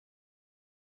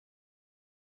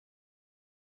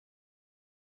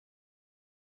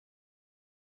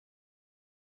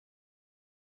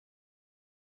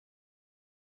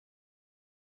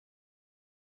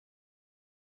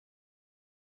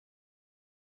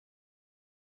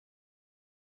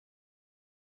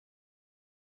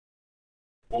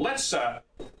Well,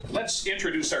 let's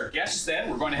introduce our guests then.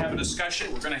 We're going to have a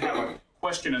discussion. We're going to have a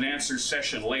question and answer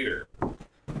session later.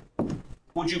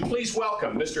 Would you please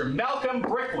welcome Mr. Malcolm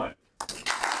Bricklin.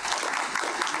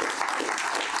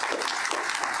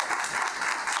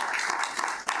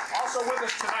 Also with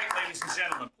us tonight, ladies and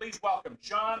gentlemen, please welcome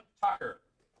John Tucker.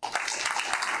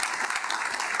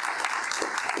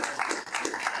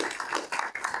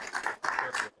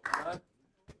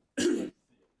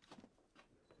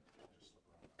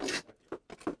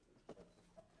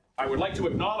 I would like to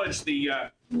acknowledge the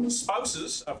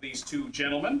spouses of these two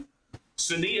gentlemen.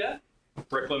 Sania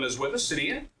Bricklin is with us.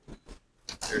 Sania,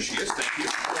 there she is. Thank you.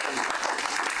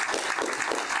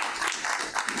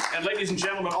 And ladies and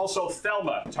gentlemen, also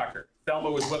Thelma Tucker. Thelma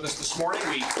was with us this morning.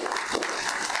 We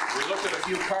looked at a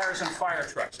few cars and fire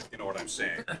trucks, if you know what I'm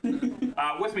saying.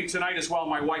 With me tonight as well,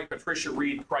 my wife, Patricia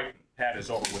Reed Crichton. Pat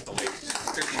is over with the ladies.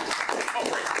 Oh,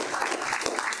 great.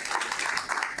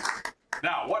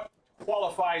 Now, what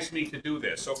qualifies me to do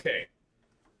this? Okay,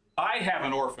 I have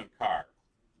an orphan car.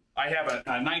 I have a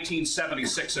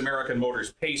 1976 American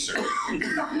Motors Pacer.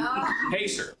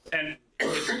 Pacer. And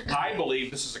I believe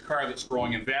this is a car that's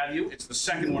growing in value. It's the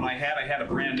second one I had. I had a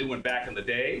brand new one back in the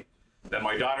day. Then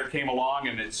my daughter came along,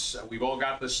 and we've all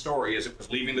got this story as it was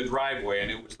leaving the driveway,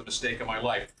 and it was the mistake of my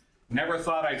life. Never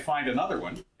thought I'd find another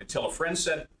one until a friend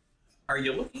said, "Are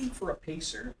you looking for a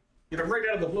Pacer?" You know, right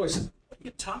out of the blue. I said, "What are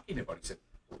you talking about?" He said,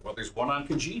 "Well, there's one on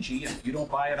Kijiji, and if you don't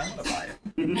buy it, I'm going to buy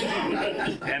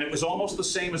it." And it was almost the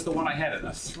same as the one I had.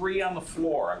 A 3 on the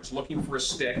floor. I was looking for a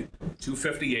stick,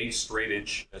 258 straight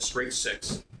inch, a straight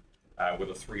 6 with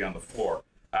a 3 on the floor.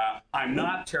 I'm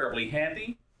not terribly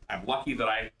handy. I'm lucky that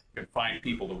I can find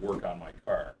people to work on my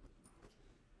car.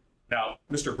 Now,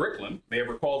 Mr. Bricklin may have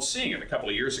recalled seeing it a couple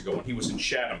of years ago when he was in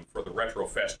Chatham for the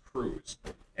Retrofest cruise.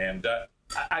 And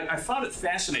I found it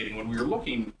fascinating when we were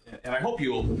looking, and I hope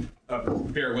you'll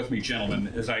bear with me,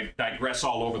 gentlemen, as I digress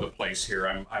all over the place here.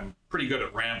 I'm pretty good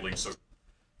at rambling, so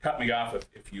cut me off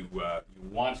if you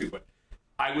want to. But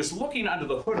I was looking under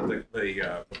the hood of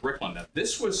the Bricklin. Now,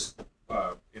 this was,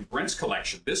 in Brent's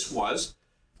collection, this was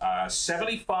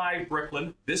 75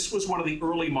 Bricklin. This was one of the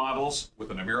early models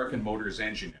with an American Motors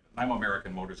engine in it. And I'm an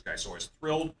American Motors guy, so I was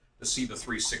thrilled to see the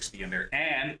 360 in there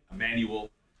and a manual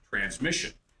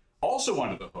transmission. Also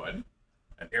under the hood,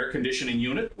 an air conditioning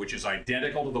unit, which is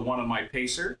identical to the one on my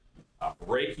Pacer, a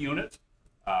brake unit,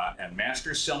 and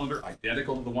master cylinder,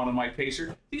 identical to the one on my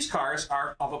Pacer. These cars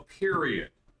are of a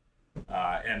period.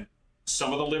 And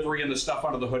some of the livery and the stuff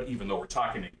under the hood, even though we're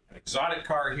talking an exotic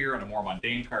car here and a more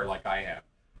mundane car like I have,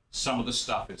 some of the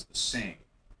stuff is the same.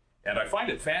 And I find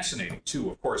it fascinating, too.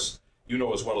 Of course, you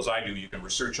know as well as I do, you can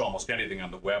research almost anything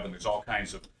on the web, and there's all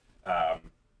kinds of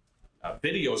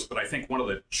videos, but I think one of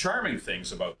the charming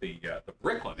things about the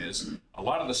Bricklin is a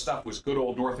lot of the stuff was good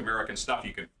old North American stuff.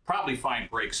 You could probably find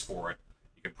brakes for it.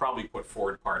 You could probably put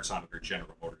Ford parts onto their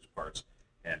General Motors parts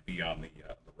and be on the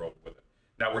road with it.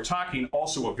 Now, we're talking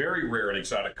also a very rare and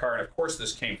exotic car, and of course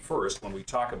this came first when we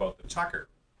talk about the Tucker.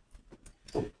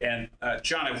 And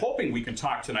John, I'm hoping we can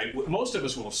talk tonight. Most of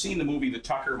us will have seen the movie The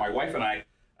Tucker. My wife and I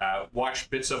watched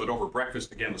bits of it over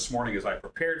breakfast again this morning as I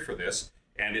prepared for this.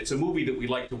 And it's a movie that we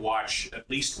like to watch at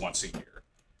least once a year,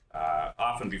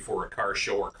 often before a car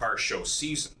show or car show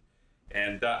season.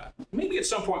 And maybe at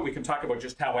some point we can talk about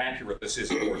just how accurate this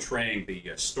is in portraying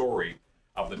the story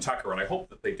of the Tucker. And I hope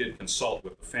that they did consult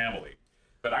with the family.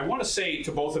 But I want to say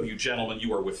to both of you gentlemen,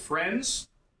 you are with friends,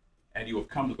 and you have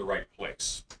come to the right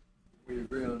place. We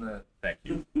agree on that. Thank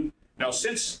you. Now,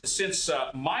 since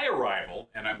my arrival,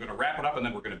 and I'm going to wrap it up and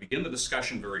then we're going to begin the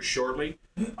discussion very shortly.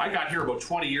 I got here about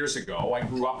 20 years ago. I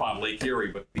grew up on Lake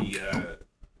Erie, but the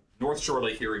North Shore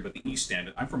Lake Erie, but the East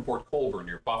End. I'm from Port Colborne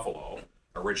near Buffalo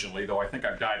originally, though I think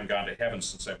I've died and gone to heaven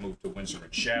since I've moved to Windsor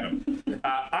and Chatham.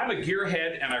 I'm a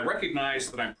gearhead, and I recognize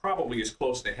that I'm probably as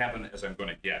close to heaven as I'm going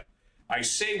to get. I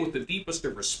say with the deepest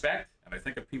of respect, and I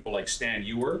think of people like Stan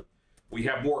Ewer, we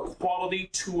have more quality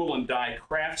tool and die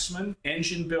craftsmen,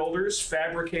 engine builders,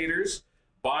 fabricators,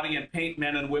 body and paint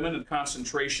men and women in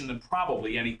concentration than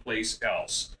probably any place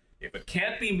else. If it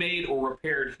can't be made or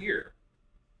repaired here,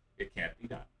 it can't be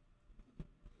done.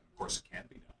 Of course, it can't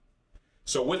be done.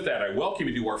 So with that, I welcome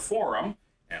you to our forum,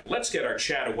 and let's get our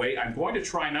chat away. I'm going to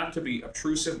try not to be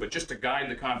obtrusive, but just to guide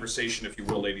the conversation, if you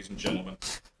will, ladies and gentlemen.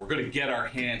 We're going to get our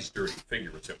hands dirty,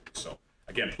 figuratively. So,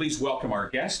 again, please welcome our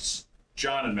guests,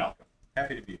 John and Malcolm.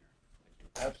 Happy to be here.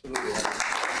 Absolutely.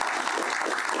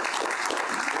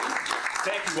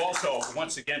 Thank you also,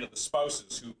 once again, to the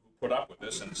spouses who put up with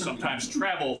this and sometimes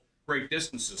travel great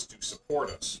distances to support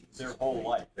us. Their whole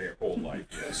life. Their whole life,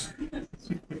 yes.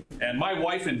 And And my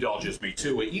wife indulges me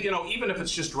too. You know, even if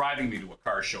it's just driving me to a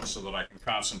car show so that I can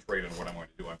concentrate on what I'm going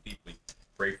to do, I'm deeply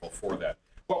grateful for that.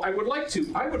 Well, I would like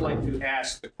to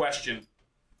ask the question,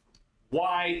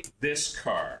 why this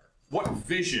car? What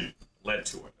vision led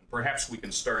to it? And perhaps we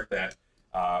can start that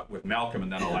with Malcolm, and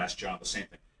then I'll ask John the same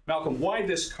thing. Malcolm, why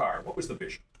this car? What was the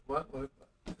vision? Well,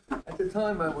 at the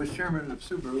time, I was chairman of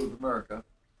Subaru of America,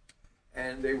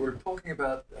 and they were talking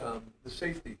about the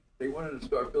safety. They wanted to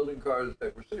start building cars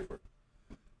that were safer.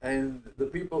 And the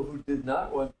people who did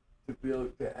not want to be able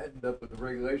to end up with the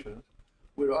regulations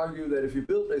would argue that if you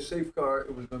built a safe car,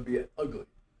 it was going to be ugly.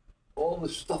 All the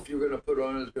stuff you're going to put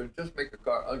on it is going to just make a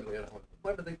car ugly. And I went,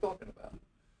 what are they talking about?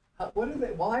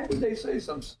 Why would they say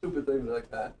some stupid things like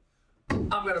that?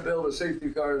 I'm going to build a safety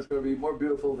car that's going to be more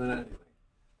beautiful than anything.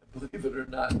 And believe it or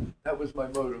not, that was my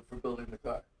motive for building the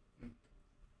car.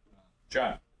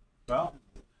 John. Well,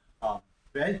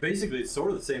 basically, it's sort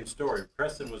of the same story.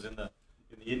 Preston was in the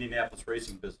Indianapolis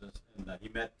racing business, and he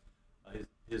met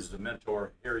his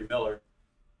mentor, Harry Miller,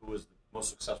 who was the most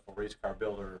successful race car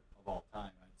builder of all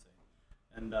time, I'd say.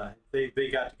 And they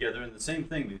got together, and the same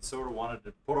thing. They sort of wanted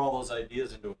to put all those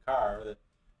ideas into a car that,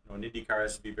 you know, an Indy car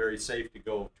has to be very safe to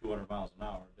go 200 miles an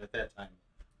hour. At that time,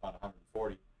 about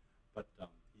 140. But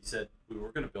he said we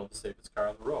were going to build the safest car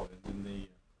on the road, and then they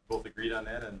both agreed on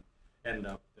that. And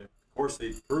of course,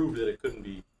 they proved that it could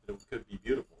be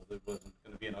beautiful. It wasn't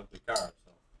going to be an ugly car.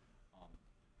 So,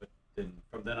 but then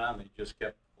from then on, they just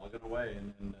kept plugging away,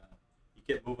 and he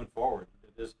kept moving forward.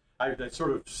 I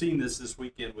sort of seen this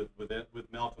weekend with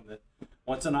Malcolm, that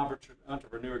once an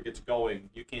entrepreneur gets going,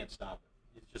 you can't stop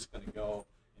it. It's just going to go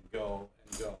and go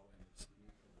and go.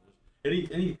 And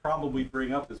any problem we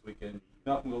bring up this weekend,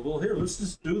 Malcolm will go, well, here, let's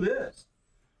just do this.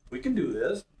 We can do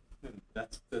this. And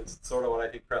that's sort of what I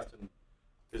think Preston,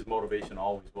 his motivation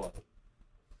always was.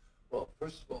 Well,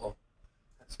 first of all,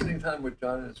 spending time with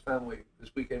John and his family this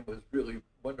weekend was really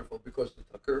wonderful, because the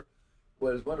Tucker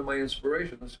was one of my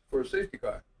inspirations for a safety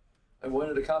car. I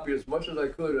wanted to copy as much as I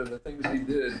could of the things he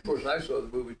did. Of course, I saw the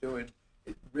movie too, and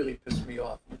it really pissed me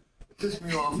off. It pissed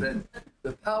me off that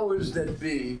the powers that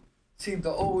be seem to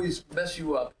always mess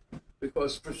you up,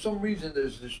 because for some reason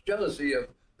there's this jealousy of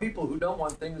people who don't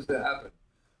want things to happen.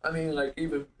 I mean, like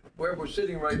even where we're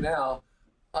sitting right now,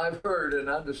 I've heard and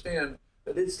understand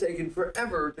that it's taken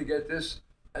forever to get this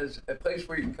as a place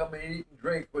where you can come and eat and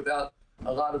drink without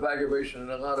a lot of aggravation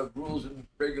and a lot of rules and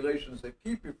regulations that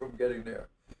keep you from getting there.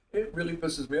 It really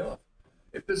pisses me off.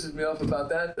 It pisses me off about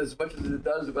that as much as it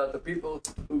does about the people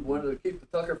who wanted to keep the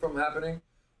Tucker from happening,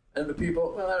 and the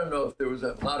people, well, I don't know if there was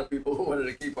a lot of people who wanted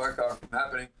to keep our car from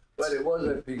happening, but it was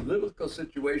a political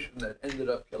situation that ended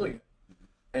up killing it.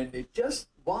 And it just,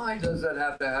 why does that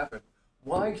have to happen?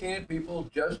 Why can't people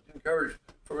just encourage,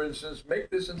 for instance, make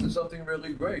this into something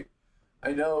really great?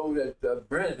 I know that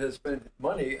Brent has spent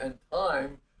money and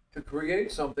time to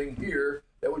create something here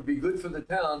that would be good for the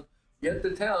town, yet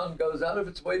the town goes out of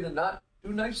its way to not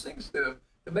do nice things to him,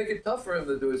 to make it tough for him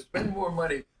to do it, spend more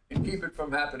money and keep it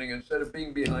from happening instead of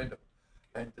being behind him.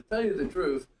 And to tell you the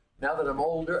truth, now that I'm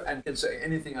older and can say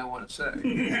anything I want to say,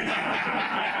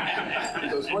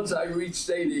 because once I reached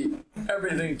 80,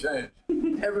 everything changed.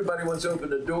 Everybody wants to open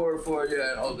the door for you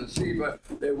and hold the seat, but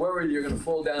they're worried you're going to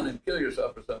fall down and kill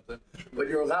yourself or something. But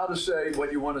you're allowed to say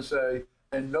what you want to say,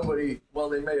 and nobody, well,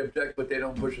 they may object, but they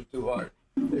don't push it too hard.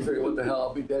 They figure, what the hell,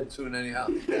 I'll be dead soon anyhow.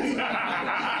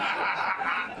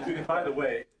 By the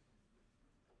way,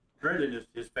 Brent and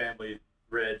his family,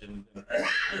 Reg and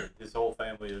his whole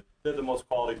family, they're the most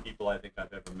quality people I think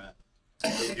I've ever met.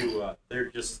 They do, they're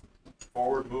just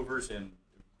forward movers and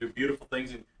do beautiful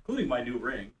things, including my new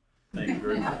ring. Thank you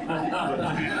very much.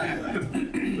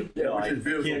 Yeah, which is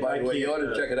beautiful, by the way. You ought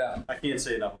to check it out. I can't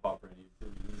say enough about Brent.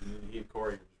 He and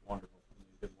Corey are just wonderful.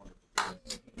 They've been wonderful people.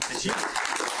 And she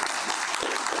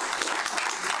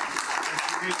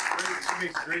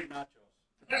makes great nachos.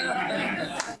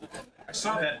 I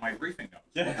saw that in my briefing notes.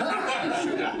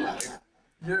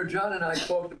 You know, John and I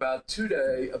talked about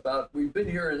today we've been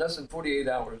here in less than 48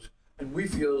 hours, and we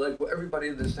feel like everybody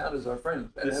in this town is our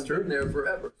friends and have been there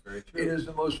forever. Very true. It is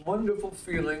the most wonderful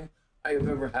feeling I have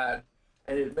ever had,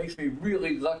 and it makes me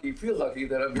really feel lucky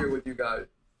that I'm here with you guys.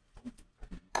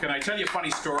 Can I tell you a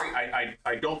funny story?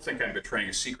 I don't think I'm betraying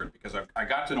a secret, because I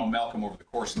got to know Malcolm over the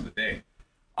course of the day.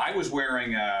 I was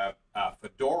wearing a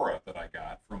fedora that I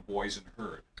got from Boys and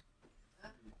Herd,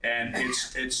 and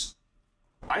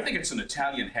I think it's an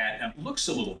Italian hat, and it looks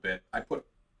a little bit. I put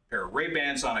a pair of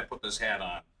Ray-Bans on. I put this hat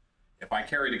on. If I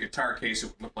carried a guitar case, it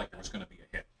would look like there was going to be a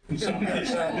hit.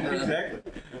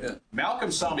 Exactly. Yeah.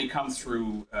 Malcolm saw me come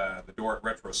through the door at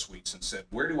Retro Suites and said,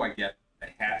 "Where do I get a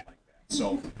hat like that?"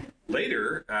 So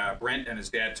Later, Brent and his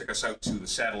dad took us out to the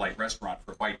Satellite Restaurant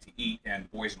for a bite to eat,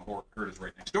 and Boys and Hurt is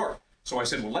right next door. So I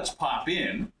said, well, let's pop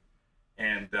in.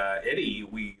 And Eddie,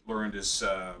 we learned, is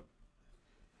a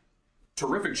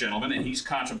terrific gentleman, and he's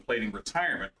contemplating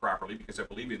retirement properly because I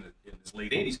believe in his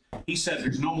late 80s. He said,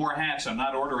 there's no more hats. I'm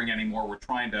not ordering anymore. We're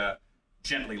trying to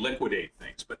gently liquidate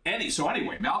things. But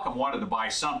anyway, Malcolm wanted to buy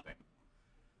something.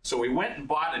 So we went and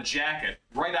bought a jacket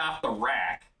right off the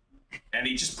rack, and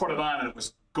he just put it on, and it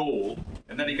was gold.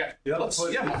 And then he got, this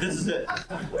is it. That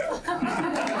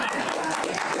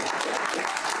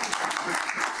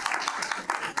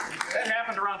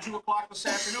happened around 2 o'clock this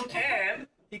afternoon, and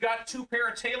he got 2 pair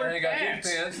of tailored pants.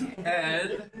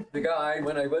 And the guy,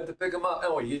 when I went to pick him up,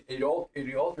 he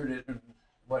altered it in,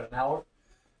 what, an hour?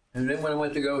 And then when I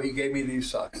went to go, he gave me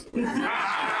these socks.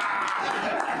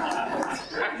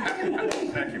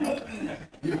 Thank you.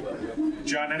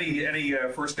 John, any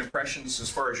first impressions as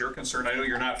far as you're concerned? I know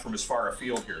you're not from as far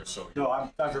afield here, so. No,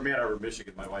 I'm from Ann Arbor,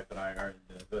 Michigan. My wife and I are,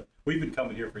 but we've been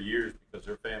coming here for years because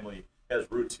her family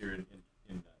has roots here in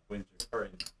Windsor, or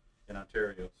in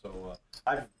Ontario. So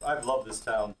I've loved this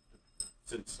town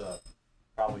since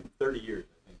probably 30 years,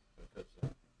 I think, because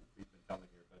we've been coming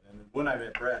here. And when I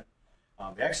met Brent,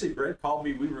 actually Brent called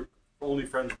me. We were only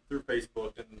friends through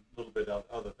Facebook and a little bit of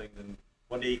other things. And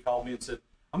one day he called me and said,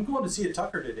 I'm going to see a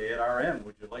Tucker today at RM.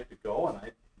 Would you like to go? And I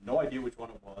had no idea which one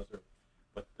it was,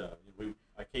 but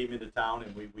I came into town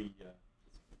and we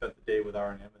spent the day with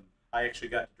RM. And I actually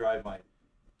got to drive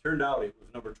turned out it was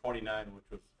number 29, which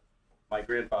was my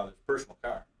grandfather's personal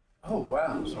car. Oh,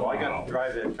 wow. So I got to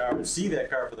drive that car and see that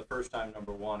car for the first time,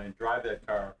 number one, and drive that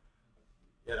car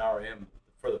at RM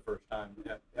for the first time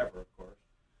ever, of course.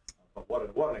 But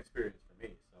what an experience for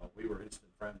me. So we were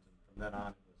instant friends, and from then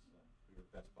on, we were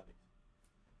best buddies.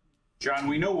 John,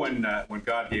 we know when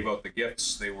God gave out the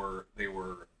gifts, they were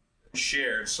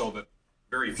shared so that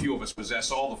very few of us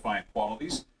possess all the fine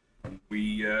qualities.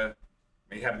 We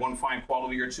may have one fine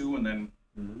quality or two, and then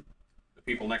the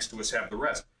people next to us have the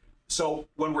rest. So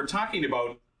when we're talking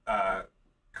about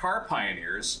car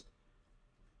pioneers,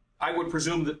 I would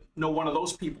presume that no one of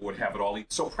those people would have it all.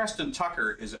 So Preston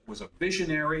Tucker was a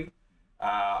visionary,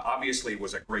 obviously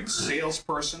was a great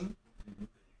salesperson,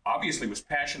 obviously was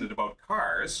passionate about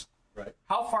cars. Right.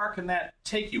 How far can that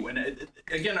take you? And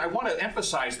again, I want to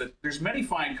emphasize that there's many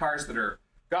fine cars that are,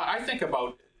 I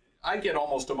get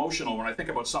almost emotional when I think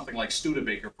about something like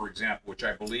Studebaker, for example, which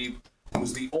I believe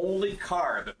was the only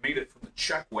car that made it from the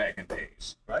chuck wagon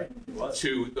days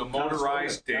to the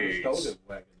motorized days.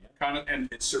 And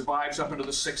it survives up into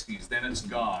the 60s, then it's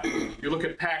gone. You look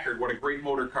at Packard, what a great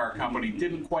motor car company,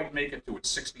 didn't quite make it to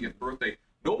its 60th birthday.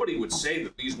 Nobody would say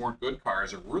that these weren't good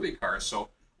cars or worthy cars, so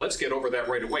let's get over that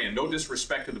right away. And no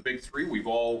disrespect to the big three, we've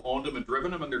all owned them and driven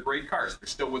them, and they're great cars. They're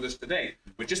still with us today.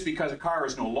 But just because a car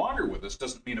is no longer with us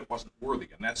doesn't mean it wasn't worthy,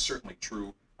 and that's certainly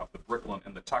true of the Bricklin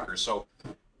and the Tucker. So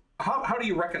how do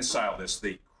you reconcile this?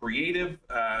 The creative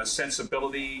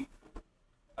sensibility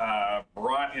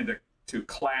brought into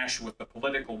clash with the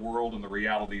political world and the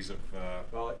realities of...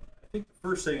 Well, I think the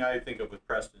first thing I think of with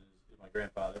Preston is my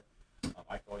grandfather.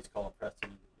 I always call him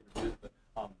Preston in interviews,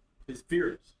 but he's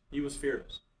fearless. He was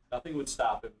fearless. Nothing would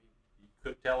stop him. You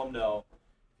couldn't tell him no.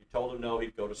 If you told him no,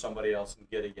 he'd go to somebody else and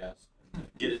get a yes,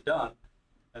 and get it done.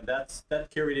 And that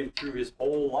carried him through his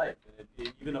whole life, and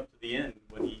even up to the end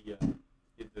when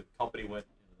the company went.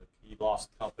 He lost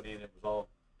the company, and it was all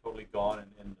totally gone,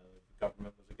 and the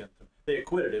government was against him. They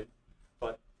acquitted him,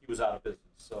 but he was out of business.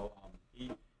 So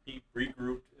he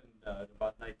regrouped in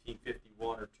about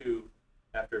 1951 or 2,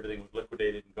 after everything was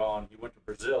liquidated and gone. He went to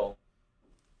Brazil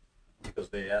because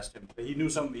they asked him. He knew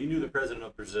the president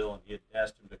of Brazil, and he had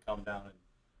asked him to come down and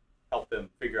help them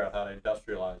figure out how to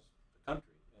industrialize the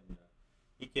country. And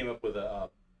he came up with a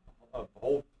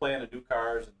whole plan of new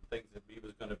cars and things that he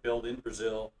was going to build in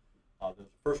Brazil. The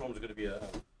first one was going to be a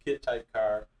kit type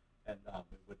car, and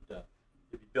it'd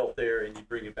be built there, and you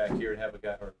bring it back here and have a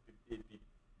guy, or it'd be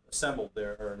assembled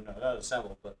there, or no, not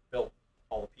assembled, but built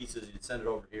all the pieces. You'd send it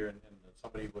over here, and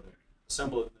somebody would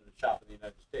assemble it in the shop in the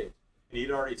United States. And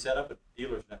he'd already set up a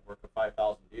dealers network of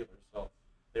 5,000 dealers, so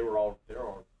they were all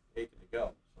aching to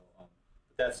go. So,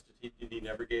 but that's just, he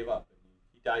never gave up. And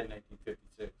he died in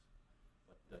 1956,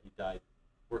 but he died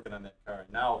working on that car.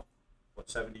 And now,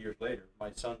 70 years later,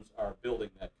 my sons are building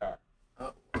that car.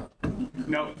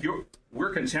 Now,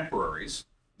 we're contemporaries,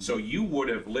 so you would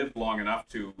have lived long enough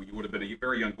you would have been a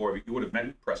very young boy, but you would have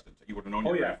met Preston. You would have known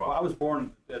your grandfather. Well, I was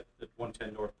born at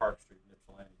 110 North Park Street in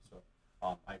Ypsilanti, so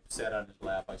I sat on his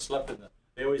lap. I slept in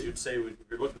they always would say, if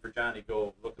you're looking for Johnny,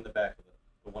 go look in the back of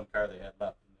the one car they had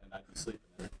left, and I'd be sleeping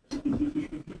there,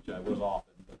 which I was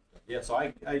often. But Yeah, so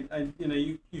I you know,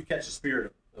 you catch the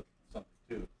spirit of something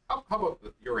too. How about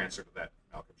your answer to that,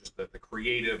 Malcolm? Just the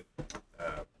creative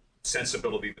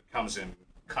sensibility that comes in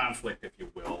conflict, if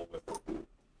you will, with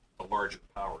the larger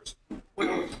powers.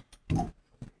 Well,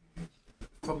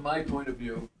 from my point of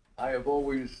view, I have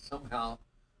always somehow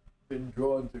been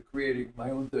drawn to creating my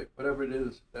own thing, whatever it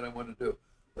is that I want to do.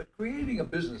 But creating a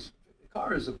business, a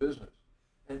car is a business.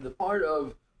 And the part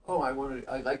of, oh, I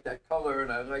like that color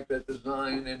and I like that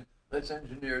design and let's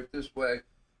engineer it this way,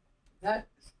 that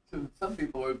to some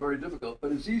people are very difficult,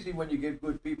 but it's easy when you get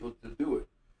good people to do it.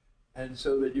 And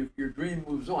so that your dream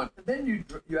moves on. And then you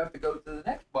have to go to the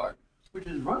next part, which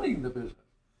is running the business.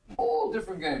 Whole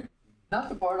different game. Not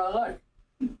the part I like.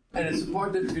 And it's the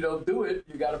part that if you don't do it,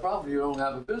 you got a problem. You don't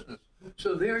have a business.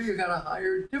 So there you got to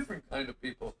hire different kind of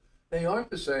people. They aren't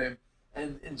the same,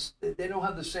 and they don't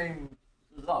have the same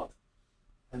love.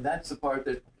 And that's the part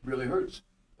that really hurts.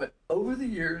 But over the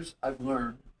years, I've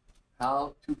learned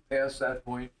how to pass that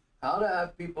point, how to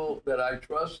have people that I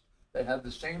trust that have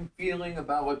the same feeling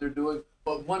about what they're doing,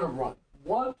 but want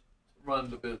to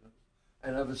run the business.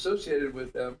 And I've associated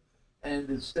with them, and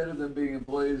instead of them being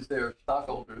employees, they're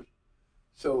stockholders.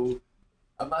 So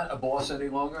I'm not a boss any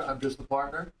longer, I'm just a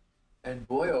partner. And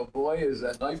boy, oh boy, is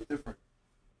that life different.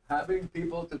 Having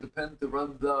people to depend to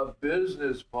run the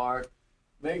business part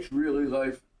makes really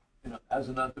life, you know, as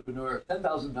an entrepreneur,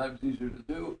 10,000 times easier to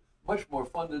do, much more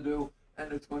fun to do,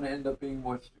 and it's going to end up being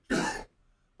more successful.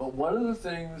 But one of the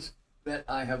things that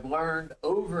I have learned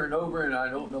over and over, and I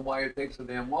don't know why it takes so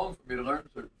damn long for me to learn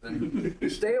certain things,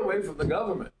 is stay away from the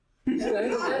government.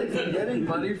 Stay away from getting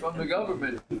money from the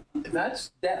government.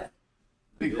 That's death.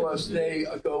 Because they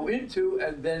go into,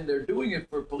 and then they're doing it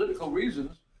for political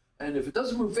reasons, and if it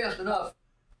doesn't move fast enough,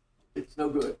 it's no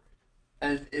good.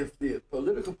 And if the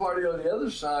political party on the other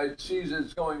side sees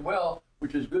it's going well,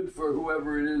 which is good for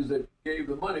whoever it is that gave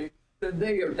the money, then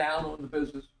they are down on the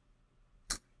business.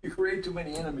 You create too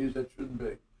many enemies that shouldn't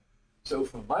be. So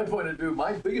from my point of view,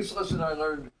 my biggest lesson I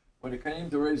learned when it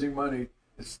came to raising money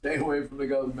is stay away from the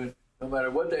government. No matter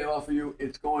what they offer you,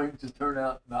 it's going to turn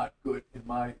out not good, in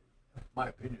my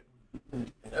opinion.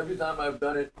 And every time I've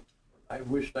done it, I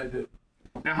wished I did.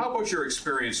 Now, how about your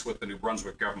experience with the New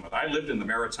Brunswick government? I lived in the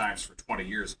Maritimes for 20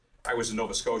 years. I was in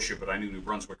Nova Scotia, but I knew New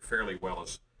Brunswick fairly well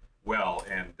as well.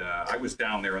 And I was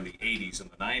down there in the 80s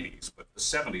and the 90s, but the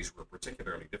 70s were a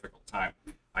particularly difficult time.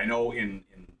 I know in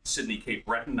Sydney, Cape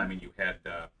Breton, I mean, you had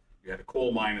a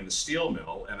coal mine and a steel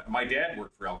mill. And my dad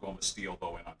worked for Algoma Steel,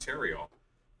 though, in Ontario.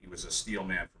 He was a steel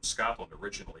man from Scotland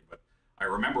originally. But I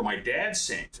remember my dad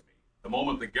saying to me, the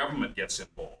moment the government gets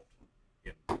involved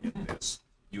in this,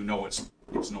 you know it's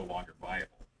no longer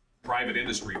viable. Private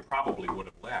industry probably would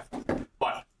have left,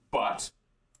 but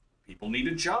people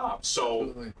needed jobs. So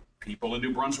absolutely. People in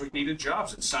New Brunswick needed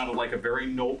jobs. It sounded like a very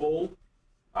noble.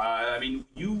 I mean,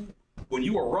 when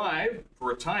you arrived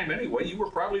for a time anyway, you were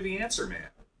probably the answer man.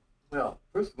 Well,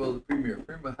 first of all, the Premier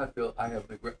Hatfield,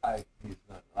 he's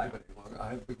not alive any longer. I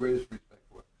have the greatest respect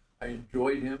for him. I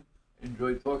enjoyed him.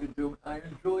 Enjoyed talking to him. I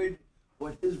enjoyed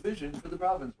what his vision for the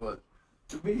province was.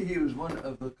 To me, he was one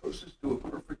of the closest to a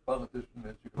perfect politician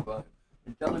that you can find.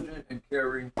 Intelligent and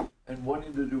caring and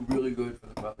wanting to do really good for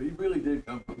the province. He really did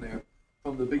come from there,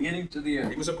 from the beginning to the end.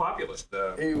 He was a populist.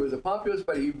 He was a populist,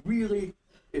 but he really,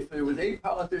 if there was a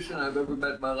politician I've ever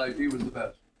met in my life, he was the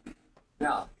best.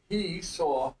 Now, he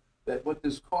saw that what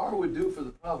this car would do for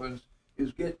the province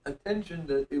is get attention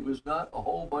that it was not a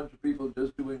whole bunch of people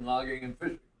just doing logging and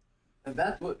fishing. And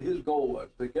that's what his goal was,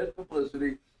 to get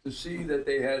publicity, to see that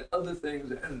they had other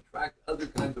things and attract other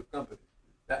kinds of companies.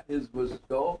 That was his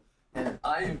goal. And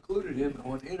I included him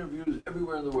on interviews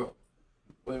everywhere in the world.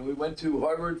 When we went to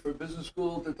Harvard for business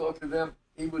school to talk to them,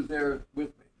 he was there with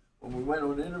me. When we went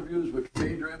on interviews with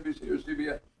major NBC or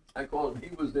CBS, I called him,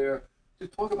 he was there to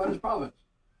talk about his province,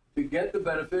 to get the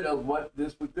benefit of what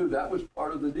this would do. That was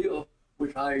part of the deal,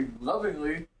 which I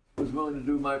lovingly was willing to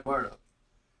do my part of.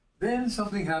 Then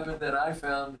something happened that I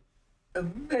found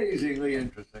amazingly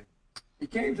interesting. He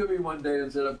came to me one day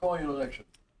and said, I'm calling an election.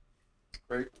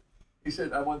 Great. He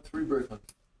said, I want 3 Bricklins.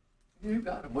 You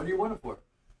got him. What do you want it for?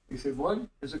 He said, one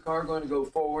is a car going to go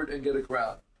forward and get a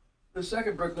crowd. The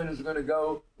second Bricklin is going to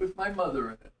go with my mother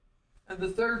in it. And the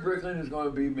third Bricklin is going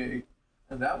to be me.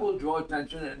 And that will draw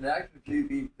attention, and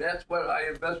actually that's what I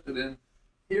invested in.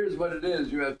 Here's what it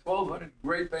is. You have 1,200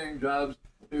 great paying jobs.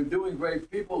 They're doing great.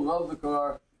 People love the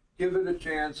car. Give it a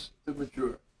chance to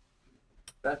mature.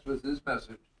 That was his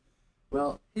message.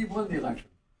 Well, he won the election.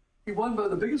 He won by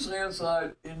the biggest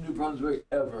landslide in New Brunswick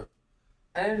ever.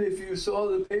 And if you saw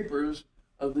the papers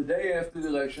of the day after the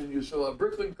election, you saw a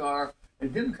Bricklin car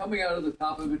and him coming out of the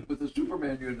top of it with a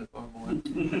Superman uniform on.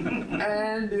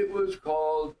 And it was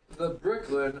called the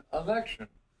Bricklin election.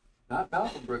 Not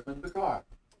Malcolm Bricklin, the car.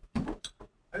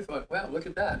 I thought, well, look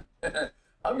at that.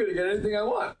 I'm going to get anything I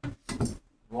want.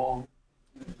 Wrong.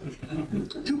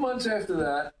 2 months after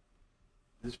that,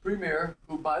 this premier,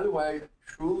 who, by the way,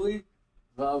 truly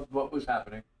loved what was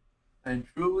happening and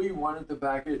truly wanted to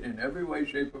back it in every way,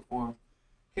 shape, or form,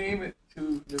 came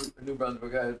to New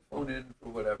Brunswick. I had phoned in for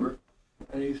whatever,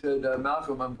 and he said,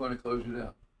 Malcolm, I'm going to close you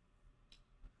down.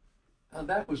 Now,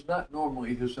 that was not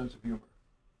normally his sense of humor,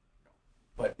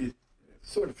 but it's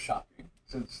sort of shocking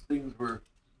since things were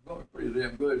going pretty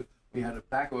damn good. We had a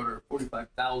back order of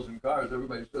 45,000 cars.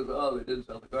 Everybody says, oh, they didn't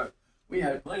sell the cars. We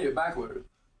had plenty of back orders.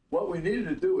 What we needed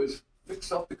to do is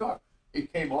fix up the car.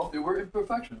 It came off. There were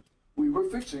imperfections. We were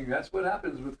fixing. That's what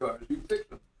happens with cars. You fix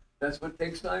them. That's what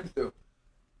takes time to do.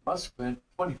 Musk spent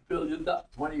 $20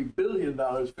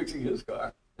 billion fixing his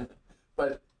car.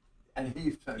 But, and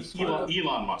he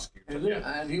Elon Musk.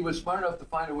 And he was smart enough to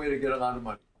find a way to get a lot of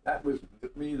money. That was, to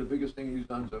me, the biggest thing he's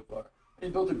done so far. And he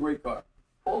built a great car.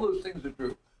 All those things are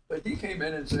true. But he came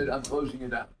in and said, I'm closing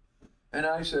it down. And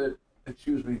I said,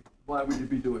 excuse me, why would you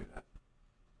be doing that?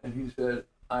 And he said,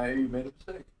 I made a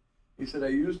mistake. He said, I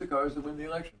used the cars to win the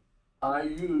election. I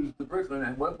used the Bricklin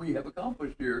and what we have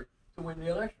accomplished here to win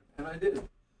the election. And I did.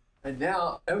 And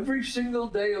now, every single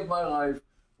day of my life,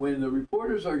 when the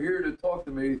reporters are here to talk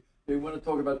to me, they want to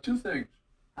talk about two things.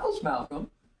 How's Malcolm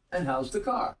and how's the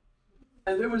car?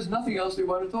 And there was nothing else they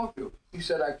want to talk to. He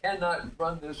said, I cannot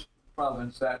run this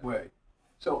province that way.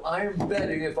 So I am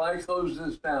betting if I close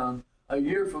this down, a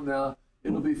year from now,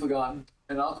 it'll be forgotten,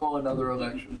 and I'll call another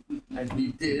election. And he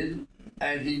did,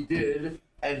 and he did,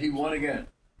 and he won again.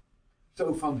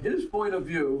 So from his point of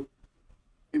view,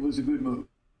 it was a good move.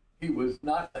 He was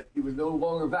no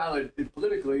longer valid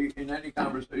politically in any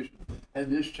conversation,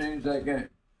 and this changed that game.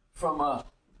 From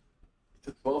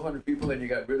to 1,200 people, and you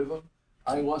got rid of them.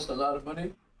 I lost a lot of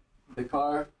money. The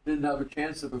car didn't have a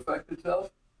chance to perfect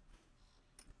itself.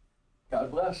 God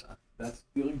bless. That's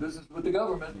dealing business with the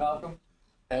government, Malcolm.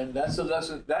 And that's a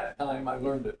lesson. That time I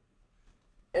learned it.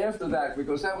 After that,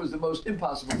 because that was the most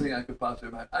impossible thing I could possibly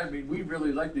imagine. I mean, we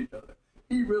really liked each other.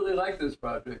 He really liked this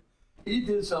project. He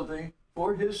did something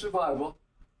for his survival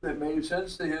that made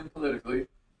sense to him politically,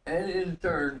 and in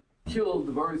turn killed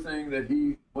the very thing that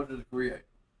he wanted to create.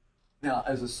 Now,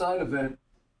 as a side event,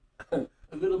 a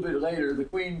little bit later, the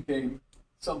Queen came,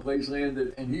 someplace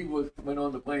landed, and he went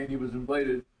on the plane. He was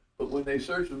invited. But when they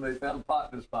searched him, they found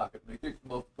pot in his pocket, and they kicked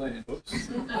him off the plane. Oops.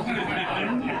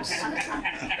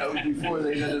 That was before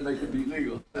they had to make it be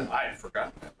legal. I had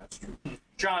forgotten that. That's true.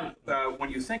 John, when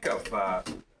you think of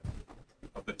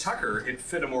the Tucker, it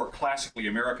fit a more classically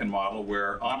American model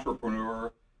where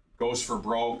entrepreneur goes for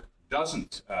broke,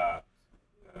 doesn't, I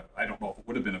don't know if it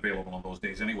would have been available in those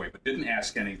days anyway, but didn't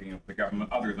ask anything of the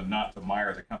government other than not to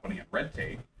mire the company in red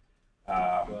tape.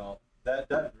 Well, that's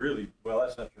not true.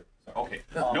 Okay.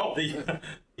 No,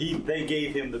 they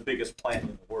gave him the biggest plant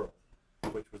in the world,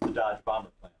 which was the Dodge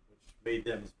Bomber plant, which made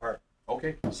them his partner.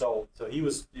 Okay. So he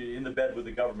was in the bed with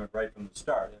the government right from the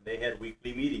start, and they had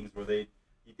weekly meetings where he'd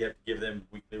have to give them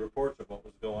weekly reports of what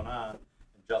was going on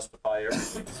and justify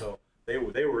everything. So they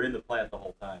were in the plant the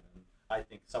whole time, and I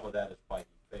think some of that is why he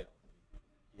failed.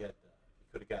 He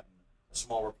could have gotten a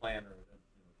smaller plant or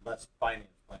less finance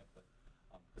plant, but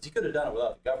because he could have done it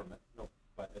without the government.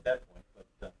 But at that point,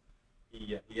 but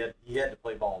he had to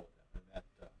play ball with them,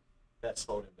 and that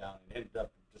slowed him down and ended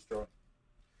up destroying him.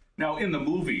 Now, in the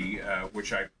movie,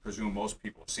 which I presume most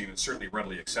people have seen, it's certainly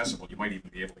readily accessible. You might even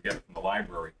be able to get it from the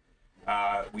library.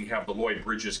 We have the Lloyd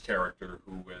Bridges character,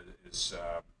 who is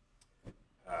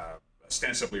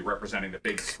ostensibly representing the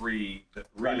big three that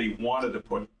really wanted to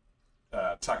put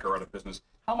Tucker out of business.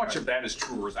 How much of that is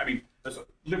true? I mean,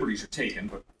 liberties are taken,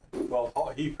 but...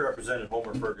 Well, he represented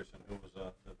Homer Ferguson, who was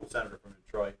the senator from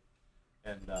Detroit,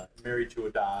 and married to a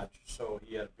Dodge, so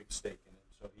he had a big stake in it.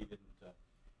 So he didn't.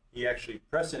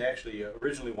 Preston actually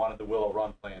originally wanted the Willow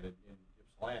Run plant in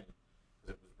Ypsilanti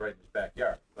because it was right in his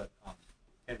backyard. But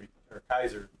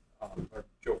Kaiser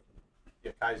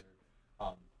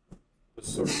was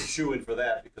sort of a shoo-in for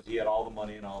that because he had all the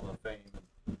money and all the fame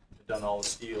and had done all the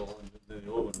steel and the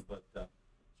aluminum. But so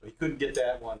he couldn't get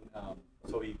that one,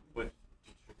 so he went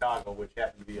to Chicago, which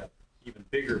happened to be an even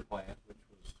bigger plant, which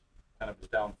was kind of his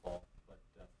downfall.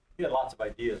 But he had lots of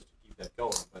ideas to keep that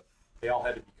going, but they all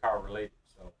had to be car related,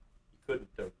 so he couldn't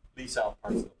lease out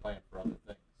parts of the plant for other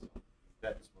things. So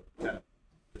that's what kind of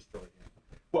destroyed him.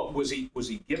 Well, was he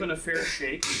given a fair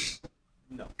shake?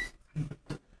 No,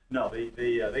 no. They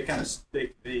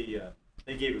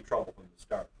gave him trouble from the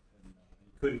start, and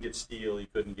he couldn't get steel, he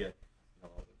couldn't get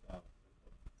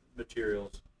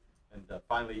materials, and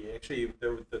finally, actually,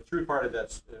 the true part of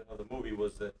that of the movie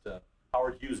was that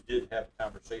Howard Hughes did have a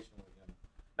conversation with him,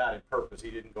 not in purpose.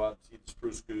 He didn't go out and see the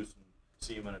Spruce Goose and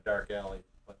see him in a dark alley,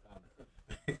 but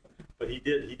but he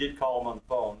did call him on the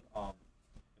phone and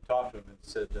talk to him and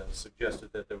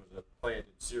suggested that there was a plant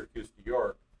in Syracuse, New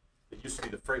York. It used to be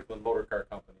the Franklin Motor Car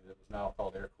Company that was now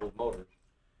called Air Cooled Motors,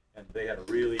 and they had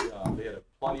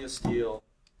plenty of steel,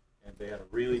 and they had a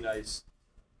really nice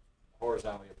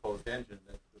horizontally opposed engine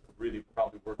that would really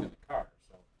probably work in the car.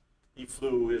 So he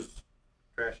flew his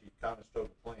trashy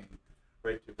Conestoga plane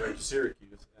right to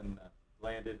Syracuse and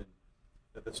landed.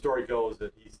 And the story goes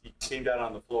that he came down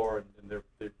on the floor, and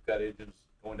they've got engines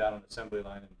going down an assembly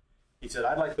line, and he said,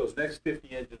 "I'd like those next 50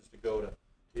 engines to go to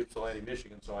Ypsilanti,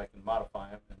 Michigan, so I can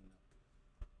modify them." And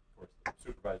of course, the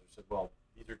supervisor said, "Well,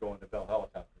 these are going to Bell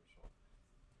Helicopters." So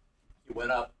he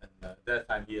went up, and at that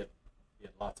time he had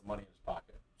lots of money in his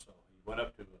pocket. So he went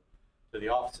up to the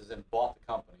offices and bought the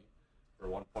company for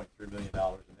 $1.3 million,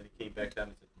 and then he came back down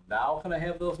and said, "Now can I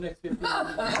have those next 50?"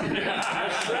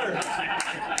 Yes, sir.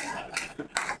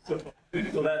 so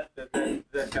that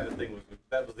kind of thing was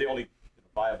the only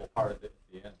viable part of it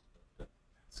at the end. But,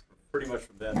 pretty much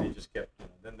from then they just kept,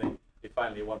 then they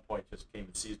finally at one point just came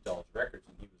and seized all his records,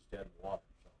 and he was dead in the water.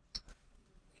 So.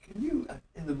 Can you,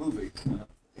 in the movie,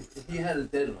 he had a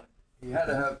deadline. He had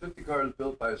to have 50 cars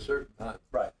built by a certain time.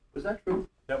 Right. Was that true?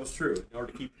 That was true. In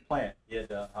order to keep the plant, he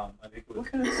had, I think it was.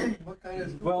 What kind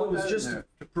of? Well, it was just to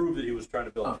prove that he was trying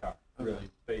to build a car, really,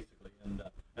 basically. And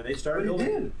they started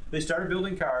building. They started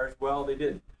building cars. Well, they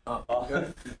didn't.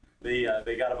 Okay. They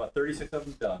got about 36 of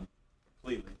them done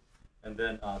completely, and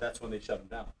then that's when they shut them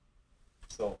down.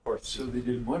 So of course. So they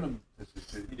didn't want him to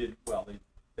succeed. He did well.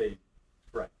 They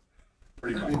right.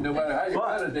 Pretty much. I mean, no matter how you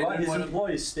got it, they but didn't his want him.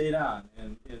 employees stayed on,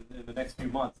 and in the next few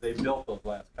months, they built those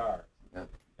last cars. Yeah.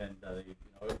 And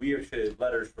we actually had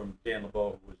letters from Dan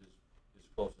LeBeau, who was his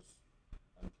closest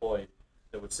employee,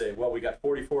 that would say, "Well, we got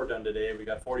 44 done today, we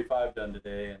got 45 done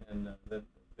today," and then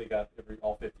they got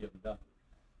all 50 of them done.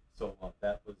 So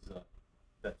that was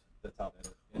that's how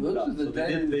that ended up. So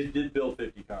they did build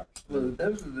 50 cars. Well,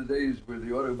 those were the days where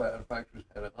the auto manufacturers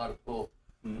had a hot pull,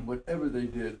 and whatever they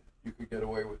did, you could get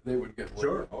away with. They would get away.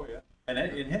 Sure. With. Oh yeah. And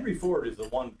Henry Ford is the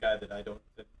one guy that that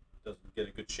doesn't get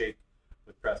a good shake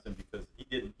with Preston, because he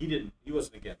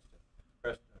wasn't against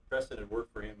it. Preston had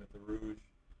worked for him at the Rouge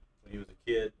when he was a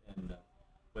kid, and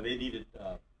when they needed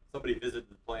somebody visited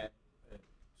the plant at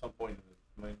some point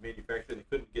in the manufacturing, they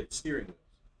couldn't get steering wheels.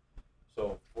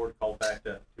 So Ford called back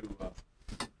to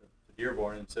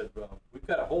Dearborn and said, "We've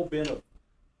got a whole bin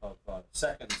of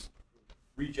seconds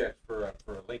rejects for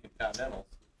Lincoln Continentals.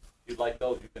 If you'd like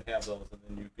those, you can have those, and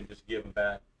then you can just give them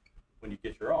back when you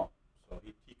get your own." So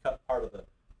he cut part of the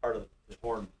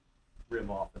horn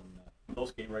rim off, and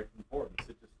those came right from Ford. He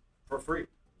said, just for free.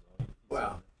 So he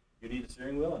Wow. said, "You need a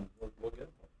steering wheel, and we'll get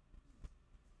them for you."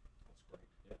 That's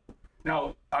great. Yeah.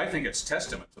 Now, I think it's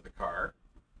testament to the car,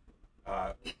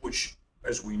 which,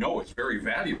 as we know, is very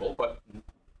valuable, but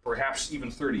perhaps even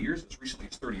as recently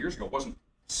as 30 years ago, wasn't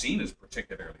seen as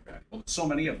particularly valuable. That so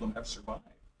many of them have survived.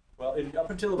 Well, up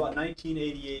until about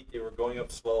 1988, they were going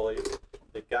up slowly.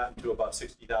 They'd gotten to about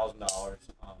 $60,000.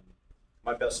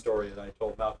 My best story that I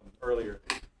told Malcolm earlier,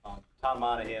 Tom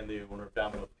Monahan, the owner of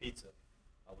Domino's Pizza,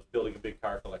 was building a big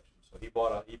car collection. So he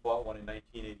bought one in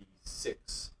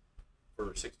 1986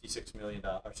 for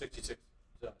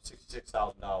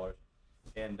 $66,000,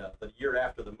 and the year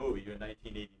after the movie, in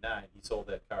 1989, he sold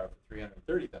that car for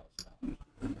 $330,000.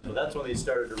 So that's when they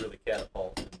started to really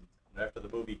catapult. And after the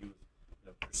movie, he was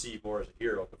perceived more as a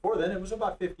hero. Before then, it was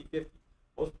about 50-50.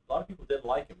 A lot of people didn't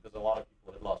like him because a lot of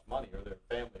people had lost money, or their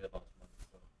family had lost money.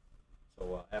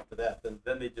 So after that,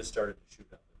 then they just started to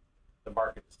shoot up. The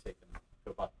market has taken to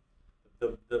about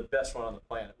the best one on the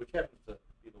planet, which happens to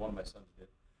be the one my sons did.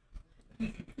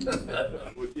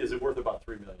 Is it worth about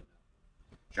 $3 million now?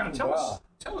 John, tell us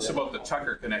about the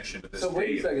Tucker connection to this. So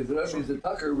wait a second. So that means that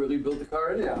Tucker really built the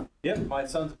car anyhow. Yep, my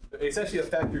son's. It's actually a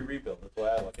factory rebuild. That's the way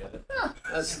I look at it.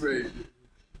 That's great.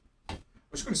 I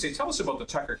was going to say, tell us about the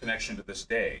Tucker connection to this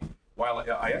day. While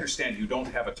I understand you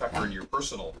don't have a Tucker in your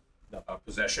personal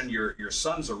possession, your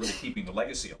sons are really keeping the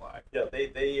legacy alive. Yeah,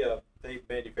 they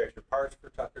manufacture parts for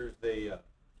Tuckers. They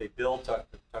build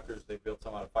Tuckers. They build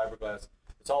some out of fiberglass.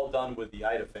 It's all done with the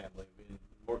Ida family in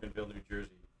Morganville, New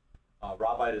Jersey.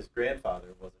 Rob Ida's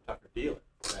grandfather was a Tucker dealer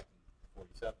back in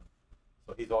 '47,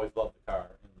 so he's always loved the car.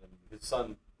 And then his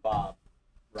son Bob,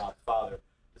 Rob's father,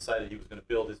 decided he was going to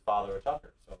build his father a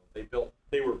Tucker. So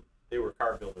they were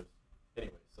car builders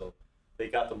anyway. So they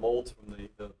got the molds from the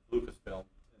Lucasfilm,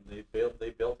 and They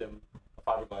built him a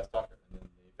fiberglass Tucker, and then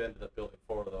they've ended up building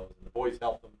 4 of those. And the boys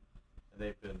helped them, and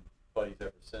they've been buddies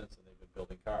ever since. And they've been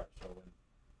building cars. So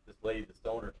when this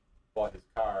owner bought his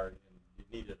car and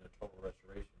he needed a total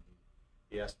restoration,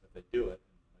 he asked them if they'd do it.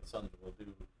 And my sons will do.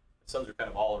 My sons are kind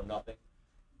of all or nothing.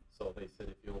 So they said,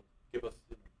 if you'll give us,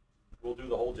 we'll do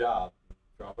the whole job.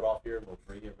 Drop it off here, and we'll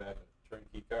bring you back a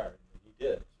turnkey car. And he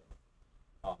did.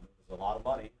 So it was a lot of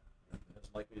money. He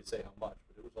doesn't like me to say how much,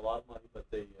 but it was a lot of money. But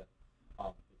they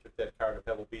took that car to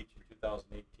Pebble Beach in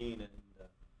 2018, and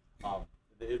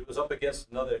it was up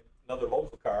against another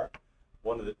local car,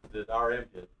 one that RM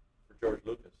did for George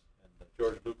Lucas, and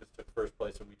George Lucas took first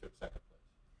place, and we took second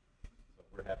place. So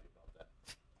we're happy about that.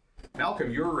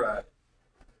 Malcolm,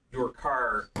 your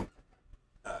car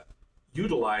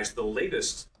utilized the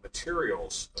latest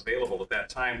materials available at that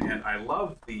time, and I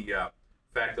love the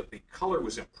fact that the color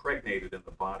was impregnated in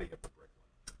the body of the Bricklin.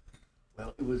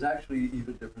 Well, it was actually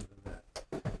even different than that.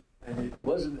 And it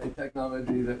wasn't a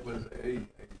technology that was a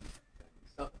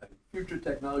future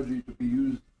technology to be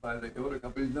used by the auto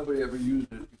companies. Nobody ever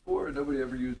used it before, and nobody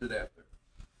ever used it after.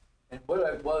 And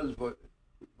what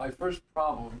my first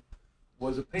problem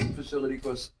was a paint facility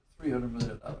cost $300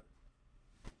 million.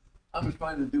 I was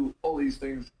trying to do all these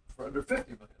things for under $50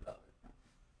 million.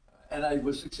 And I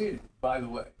was succeeding, by the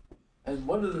way. And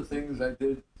one of the things I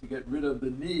did to get rid of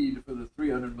the need for the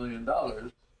 $300 million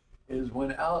is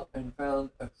went out and found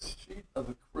a sheet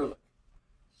of acrylic,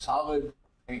 solid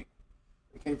paint.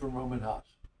 It came from Roman Haas.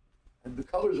 And the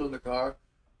colors on the car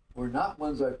were not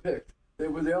ones I picked. They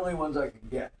were the only ones I could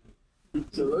get.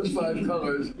 So those 5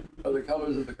 colors are the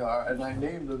colors of the car, and I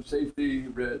named them safety,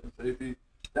 red, and safety.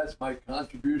 That's my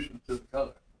contribution to the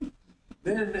color.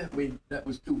 Then that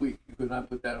was too weak. You could not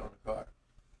put that on a car.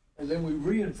 And then we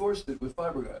reinforced it with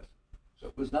fiberglass. So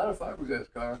it was not a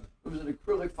fiberglass car, it was an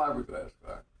acrylic fiberglass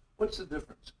car. What's the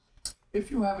difference?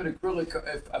 If you have a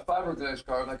fiberglass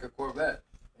car like a Corvette,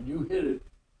 and you hit it,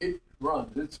 it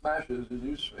runs, it smashes,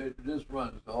 and it just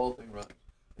runs, the whole thing runs.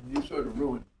 And you sort of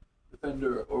ruin the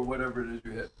fender or whatever it is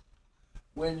you hit.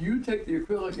 When you take the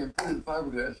acrylic and put it in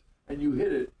fiberglass, and you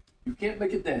hit it, you can't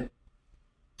make a dent,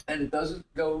 and it doesn't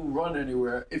go run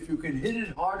anywhere. If you can hit it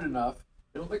hard enough,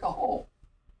 it'll make a hole.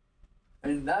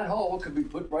 And that hole can be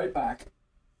put right back,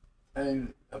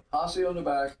 and epoxy on the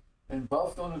back, and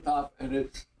buffed on the top, and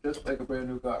it's just like a brand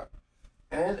new car.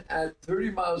 And at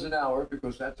 30 miles an hour,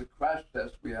 because that's a crash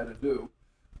test we had to do,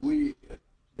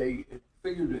 they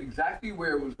figured exactly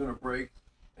where it was going to break,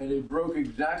 and it broke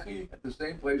exactly at the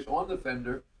same place on the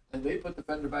fender, and they put the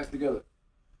fender back together.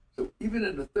 So even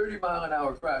in the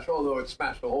 30-mile-an-hour crash, although it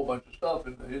smashed a whole bunch of stuff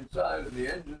in the inside and the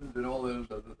engines and all those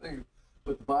other things,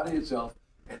 but the body itself,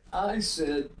 and I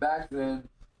said back then,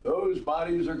 those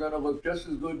bodies are going to look just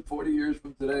as good 40 years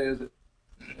from today as it.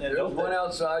 There's one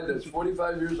outside that's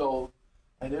 45 years old,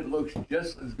 and it looks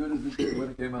just as good as it did when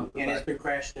it came out. And it's been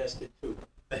crash tested too.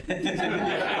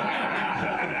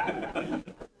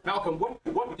 Malcolm,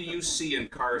 what do you see in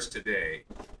cars today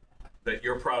that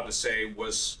you're proud to say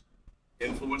was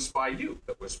influenced by you,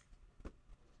 that was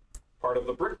part of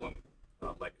the Bricklin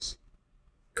legacy?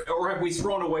 Or have we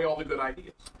thrown away all the good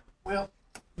ideas? Well,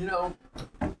 you know,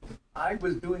 I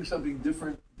was doing something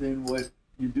different than what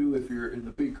you do if you're in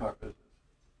the big car business.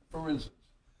 For instance,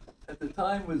 at the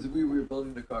time when we were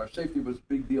building the car, safety was a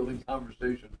big deal in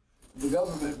conversation. The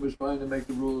government was trying to make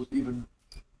the rules even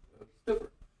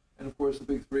stiffer. And of course, the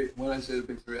big three, when I say the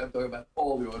big three, I'm talking about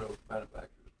all the auto manufacturers,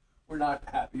 were not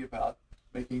happy about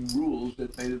making rules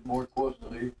that made it more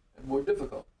costly and more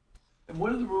difficult. And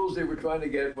one of the rules they were trying to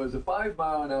get was a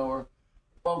 5-mile-an-hour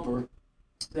bumper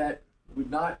that would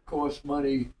not cost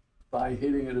money by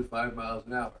hitting it at 5 miles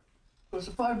an hour. Because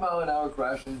a 5-mile-an-hour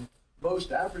crash in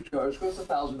most average cars costs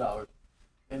 $1,000.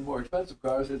 In more expensive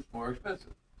cars, it's more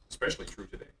expensive. Especially true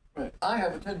today. Right. I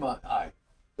have a 10-mile.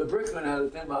 The Bricklin had a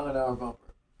 10-mile-an-hour bumper.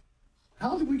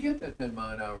 How did we get that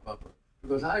 10-mile-an-hour bumper?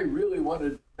 Because I really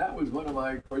wanted, that was one of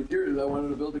my criteria. I wanted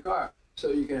to build a car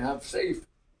so you can have safe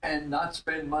and not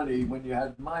spend money when you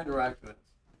had minor accidents.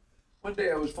 One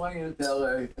day I was flying into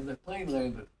LA and the plane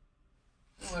landed.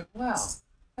 I went, wow,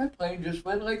 that plane just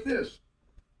went like this.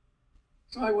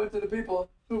 So I went to the people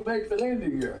who make the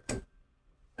landing gear.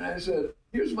 And I said,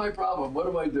 here's my problem, what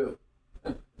do I do?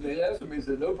 And they laughed at me and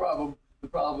said, no problem, the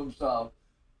problem's solved.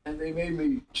 And they made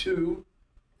me 2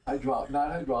 hydraulics,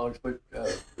 not hydraulics, but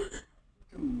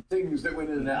 2 things that went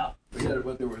in and out. Forget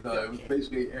what they were. It was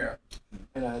basically air.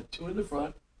 And I had 2 in the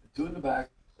front, 2 in the back,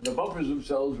 and the bumpers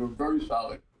themselves were very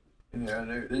solid in there,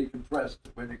 and they compressed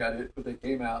when you got hit, but they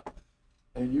came out.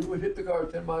 And you would hit the car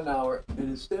at 10 miles an hour, and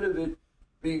instead of it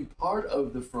being part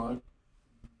of the front,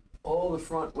 all the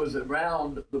front was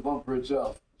around the bumper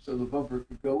itself. So the bumper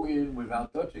could go in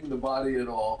without touching the body at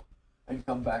all and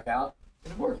come back out,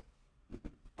 and it worked.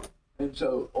 And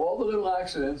so all the little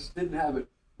accidents didn't have it.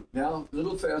 Now,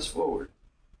 little fast forward.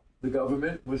 The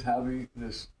government was having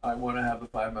this, I want to have a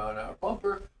 5-mile-an-hour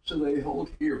bumper, so they hold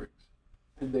hearings.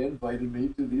 And they invited me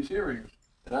to these hearings.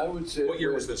 And I would say... What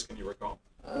year was this, can you recall?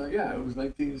 Yeah, it was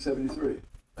 1973.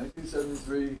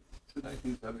 1973 to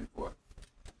 1974.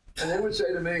 And they would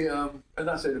say to me,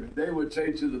 they would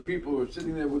say to the people who were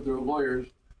sitting there with their lawyers,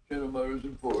 General Motors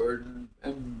and Ford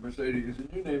and Mercedes, and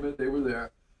you name it, they were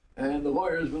there. And the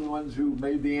lawyers were the ones who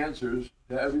made the answers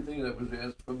to everything that was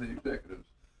asked from the executives.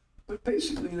 But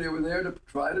basically, they were there to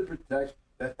try to protect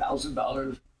that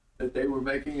 $1,000 that they were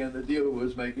making and the dealer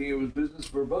was making. It was business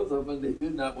for both of them, and they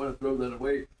did not want to throw that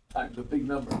away times a big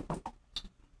number.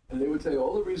 And they would say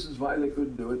all the reasons why they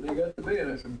couldn't do it, and they got to me,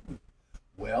 and I said,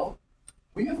 well,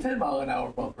 we have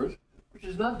 10-mile-an-hour bumpers, which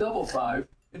is not double 5,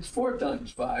 it's 4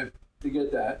 times 5 to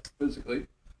get that physically.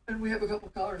 And we have a couple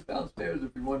cars downstairs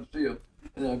if you want to see them.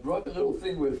 And I brought the little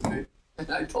thing with me,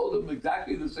 and I told them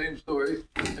exactly the same story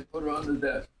and put it on the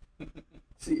desk.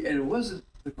 See, and it wasn't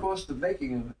the cost of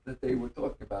making them that they were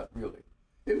talking about, really.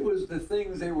 It was the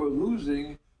things they were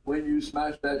losing when you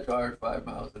smashed that car at 5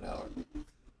 miles an hour.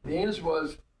 The answer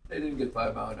was, they didn't get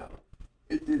 5 miles an hour.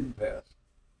 It didn't pass.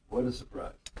 What a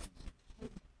surprise.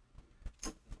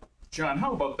 John,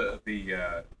 how about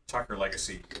the Tucker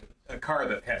Legacy, a car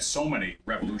that has so many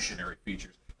revolutionary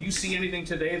features? Do you see anything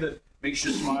today that makes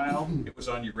you smile? It was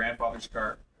on your grandfather's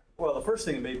car. Well, the first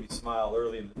thing that made me smile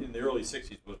early in the early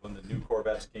 60s was when the new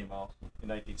Corvettes came out in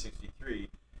 1963,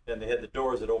 and they had the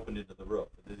doors that opened into the roof.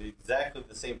 They did exactly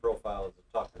the same profile as the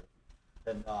Tucker.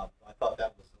 And I thought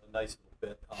that was a nice little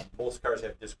bit. Most cars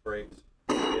have disc brakes.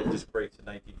 We had disc brakes in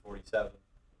 1947.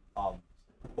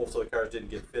 Most of the cars didn't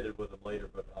get fitted with them later,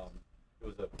 but it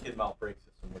was a kid mount brake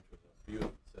system, which was a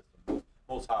beautiful system.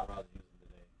 Most hot rods use them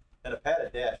today. And a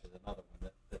padded dash is another one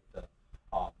that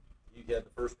you had the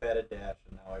first padded dash,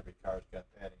 and now every car's got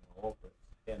padding all over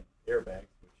it, and airbags,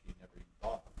 which you never even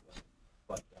thought of.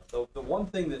 But the one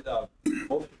thing that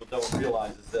most people don't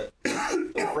realize is that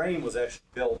the frame was actually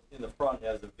built in the front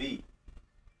as a V.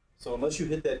 So unless you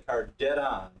hit that car dead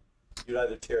on, you'd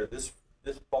either tear this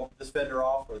fender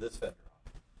off or this fender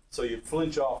off. So you'd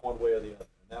flinch off one way or the other.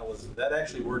 And that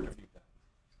actually worked a few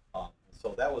times.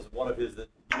 So that was one of his that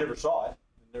you never saw it.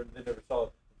 They never saw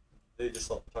it. They just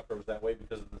thought the Tucker was that way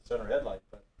because of the center headlight,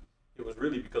 but it was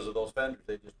really because of those fenders.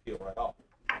 They just peel right off.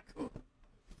 Cool.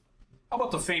 How about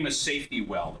the famous safety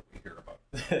well that we hear about?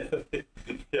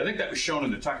 Yeah. I think that was shown in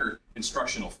the Tucker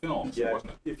instructional films, yeah,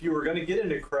 wasn't it? If you were going to get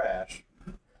in a crash,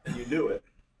 and you knew it,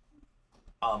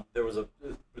 there was what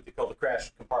they call the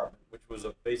crash compartment, which was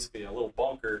basically a little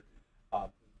bunker.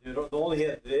 They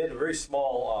had a very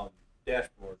small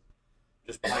dashboard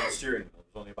just behind the steering wheel. It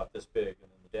was only about this big,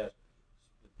 and then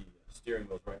the steering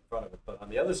wheel was right in front of it. But on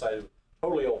the other side, it was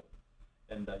totally open,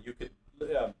 and you could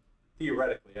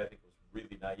theoretically, I think it was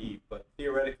really naive, but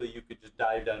theoretically, you could just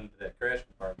dive down into that crash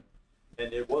compartment,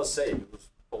 and it was safe. It was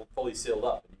fully sealed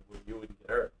up, and you wouldn't get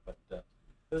hurt. But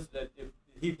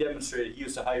he demonstrated. He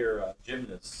used to hire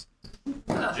gymnasts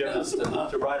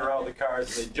to ride around the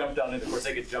cars, and they jump down in. Of course,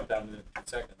 they could jump down in 2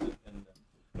 seconds, and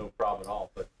no problem at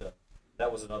all. But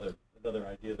that was another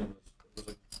idea that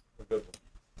was a good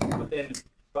one. But then,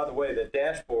 by the way, the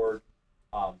dashboard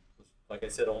was, like I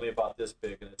said, only about this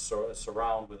big, and it's a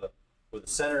surround with a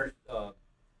center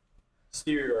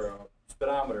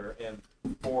speedometer and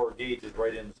 4 gauges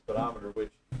right in the speedometer,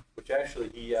 which actually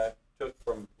he took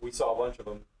from. We saw a bunch of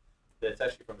them. That's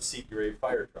actually from a C-grade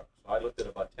fire truck. So I looked at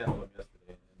about 10 of them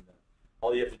yesterday, and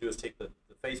all you have to do is take the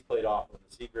faceplate off of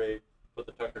the C-grade, put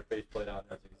the Tucker faceplate on, and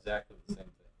that's exactly the same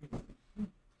thing.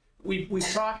 We've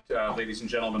talked, ladies and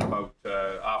gentlemen, about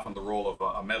often the role of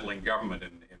a meddling government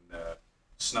in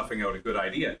snuffing out a good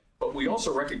idea. But we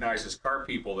also recognize as car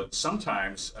people that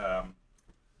sometimes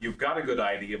you've got a good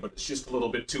idea, but it's just a little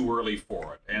bit too early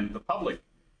for it. And the public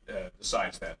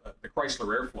decides that. The Chrysler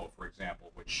Airflow, for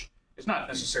example, which is not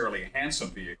necessarily a handsome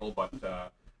vehicle, but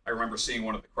I remember seeing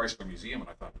one at the Chrysler Museum, and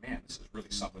I thought, man, this is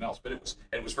really something else. But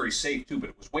it was very safe too, but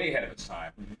it was way ahead of its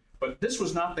time. Mm-hmm. But this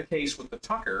was not the case with the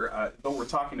Tucker. Though we're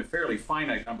talking a fairly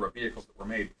finite number of vehicles that were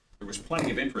made, there was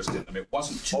plenty of interest in them. It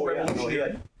wasn't too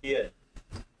revolutionary. He had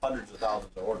hundreds of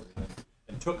thousands of orders,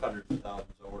 and took hundreds of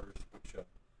thousands of orders, which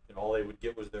all they would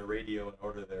get was their radio and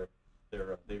order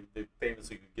they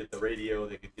famously could get the radio,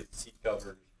 they could get the seat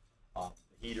covers, the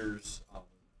heaters,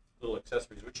 little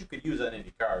accessories, which you could use on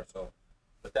any car.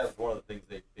 But that was one of the things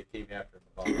they came after him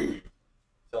about,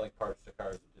 selling parts to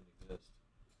cars that didn't exist,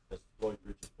 as Lloyd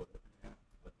Bridges put it. Yeah.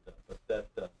 But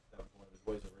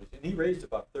And he raised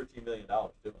about $13 million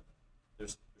doing it.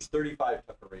 There's 35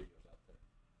 Tucker radios out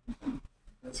there.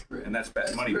 That's great. And that's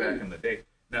money back in the day.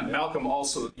 Now, Malcolm,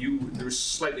 also, there's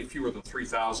slightly fewer than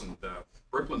 3,000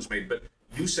 Bricklins made, but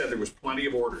you said there was plenty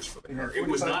of orders for the car. It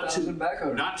was not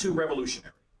too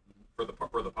revolutionary for the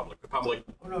public. The public.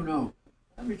 Oh, no.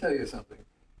 Let me tell you something.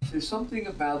 There's something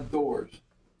about doors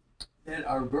that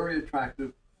are very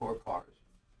attractive for cars.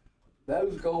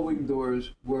 Those gull-wing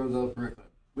doors were the Bricklin.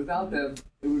 Without them,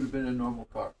 it would have been a normal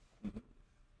car.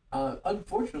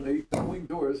 Unfortunately, gull-wing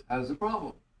doors has a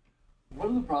problem. One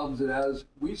of the problems it has,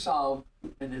 we solved,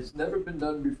 and it's never been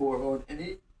done before on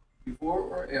any, before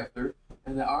or after,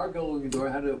 and our gull-wing door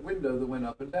had a window that went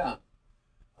up and down.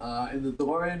 In the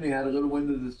door end, they had a little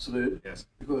window that slid, yes,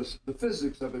 because the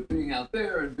physics of it being out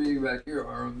there and being back here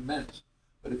are immense.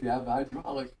 But if you have the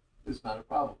hydraulic, it's not a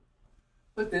problem.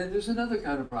 But then there's another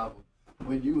kind of problem.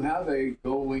 When you have a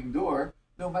gull-wing door,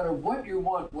 no matter what you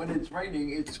want, when it's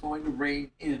raining, it's going to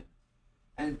rain in.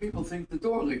 And people think the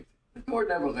door leaked. The door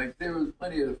never leaked. There was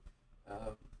plenty of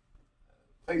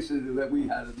places that we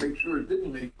had to make sure it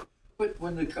didn't leak. But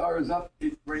when the car is up,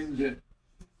 it rains in.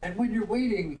 And when you're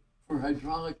waiting for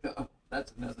hydraulic to,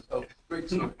 that's another great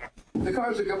story. The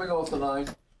cars are coming off the line.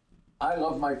 I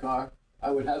love my car.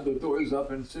 I would have the doors up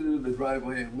and sit in the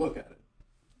driveway and look at it.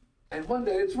 And one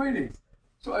day it's raining.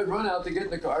 So I run out to get in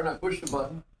the car and I push the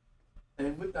button.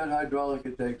 And with that hydraulic,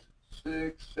 it takes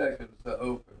 6 seconds to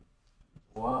open.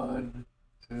 1,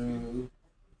 2,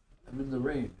 I'm in the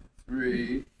rain.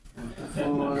 3,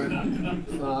 4,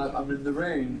 5, I'm in the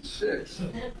rain. 6.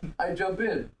 I jump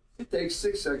in. It takes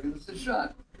 6 seconds to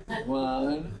shut.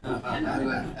 1,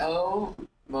 oh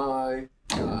my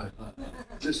God.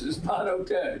 This is not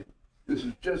okay. This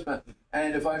is just not.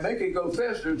 And if I make it go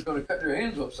faster, it's going to cut your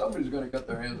hands off. Somebody's going to cut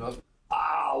their hands off.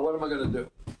 Ah, what am I going to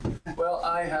do? Well,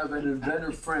 I have an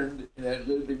inventor friend that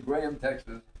lived in Graham,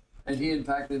 Texas, and he in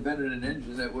fact invented an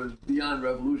engine that was beyond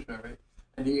revolutionary.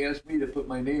 And he asked me to put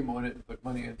my name on it and put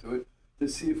money into it to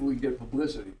see if we could get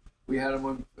publicity. We had him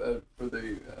on for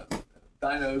the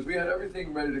dynos. We had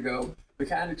everything ready to go.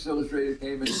 Mechanics Illustrated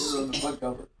came and put it on the front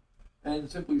cover and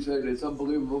simply said, it's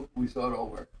unbelievable. We saw it all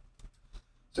work.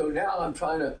 So now I'm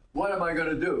trying to, what am I going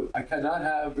to do? I cannot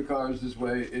have the cars this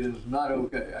way. It is not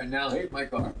okay. I now hate my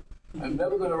car. I'm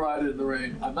never going to ride it in the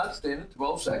rain. I'm not standing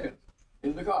 12 seconds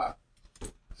in the car.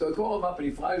 So I call him up and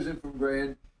he flies in from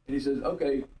Grand and he says,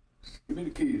 okay, give me the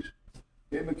keys.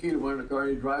 Gave him a key to one in the car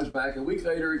and he drives back. A week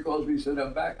later he calls me and said,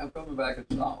 I'm coming back,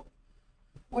 it's solved.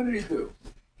 What did he do?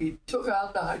 He took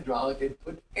out the hydraulic and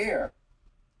put air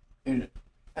in it.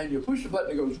 And you push the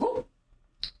button, it goes whoop.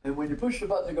 And when you push the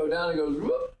button to go down, it goes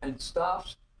whoop and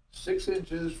stops 6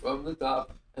 inches from the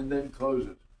top and then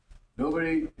closes.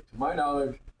 Nobody, to my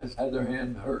knowledge, has had their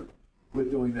hand hurt with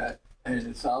doing that, and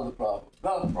it solved the problem.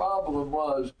 The problem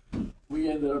was we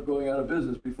ended up going out of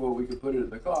business before we could put it in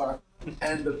the car,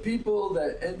 and the people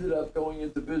that ended up going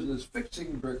into business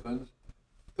fixing Bricklins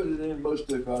put it in most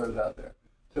of the cars out there.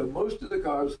 So most of the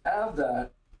cars have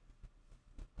that,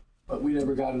 but we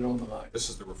never got it on the line. This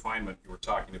is the refinement you were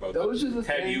talking about. Those are the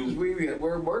things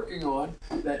we're working on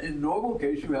that in normal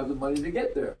case you have the money to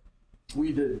get there.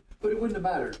 We didn't, but it wouldn't have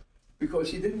mattered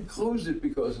because he didn't close it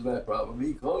because of that problem.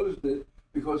 He closed it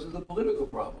because of the political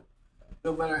problem.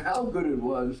 No matter how good it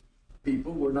was,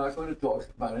 people were not going to talk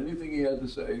about anything he had to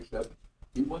say except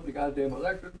he won the goddamn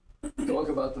election, talk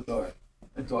about the car,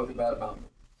 and talk about Malcolm.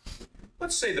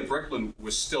 Let's say the Bricklin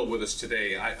was still with us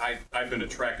today. I've been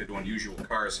attracted to unusual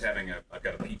cars. I've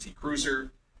got a PT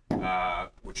Cruiser,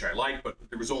 which I like, but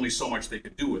there was only so much they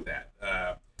could do with that.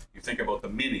 You think about the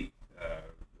Mini.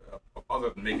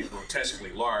 Other than making it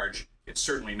grotesquely large, it's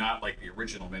certainly not like the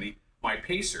original Mini. My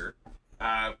Pacer,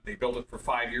 they built it for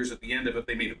 5 years. At the end of it,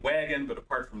 they made a wagon, but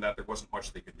apart from that, there wasn't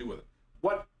much they could do with it.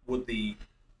 What would the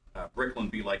Bricklin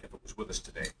be like if it was with us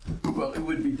today? Well, it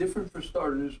would be different for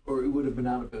starters, or it would have been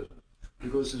out of business.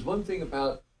 Because there's one thing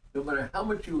about, no matter how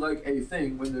much you like a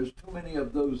thing, when there's too many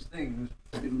of those things,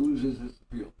 it loses its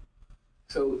appeal.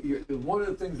 So one of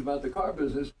the things about the car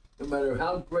business, no matter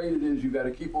how great it is, you got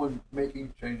to keep on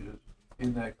making changes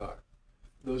in that car.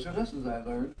 Those are lessons I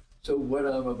learned. So what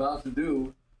I'm about to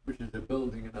do, which is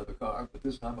building another car, but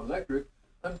this time electric,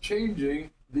 I'm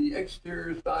changing the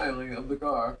exterior styling of the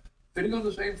car, fitting on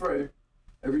the same frame,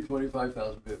 every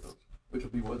 25,000 vehicles, which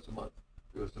will be once a month.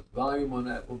 Because the volume on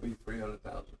that will be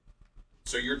 300,000.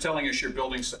 So you're telling us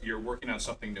you're working on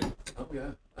something new? Oh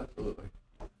yeah, absolutely.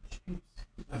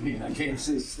 I mean, I can't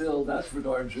sit still. That's for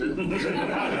darn sure.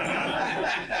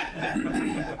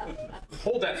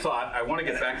 hold that thought. I want to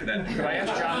get back to that. Could I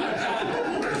ask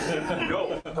John?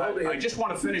 No. I just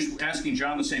want to finish asking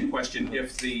John the same question.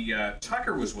 If the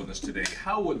Tucker was with us today,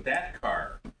 how would that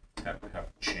car have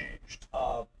changed?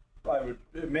 I would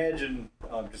imagine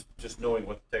just knowing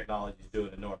what the technology is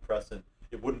doing and knowing Preston,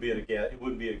 it wouldn't be a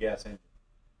gas engine.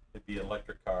 It'd be an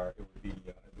electric car. It would be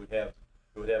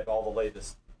it would have all the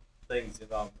latest things.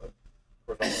 Of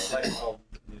course,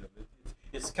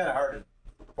 it's kind of hard to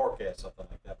forecast something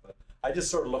like that. But I just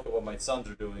sort of look at what my sons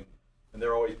are doing, and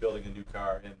they're always building a new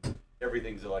car, and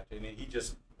everything's electric. And he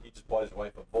just bought his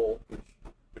wife a Volt,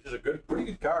 which is a pretty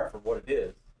good car for what it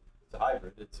is. It's a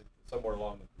hybrid. It's somewhere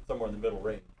in the middle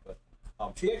range. But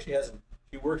she actually hasn't.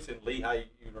 She works in Lehigh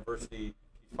University.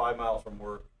 She's 5 miles from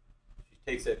work. She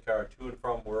takes that car to and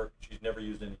from work. She's never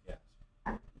used any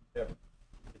gas. Ever.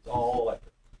 It's all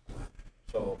electric.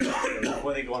 So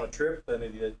when they go on a trip, then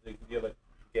they give it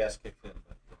gas kicks in.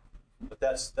 But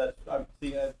that's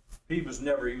he was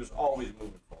always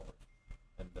moving forward,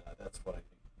 and that's what I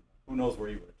think. Who knows where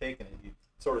he would have taken it? He'd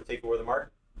sort of take it where the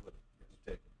market would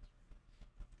take it.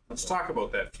 Let's talk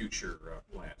about that future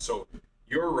plan. So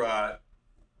you're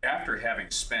after having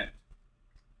spent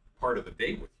part of the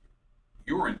day with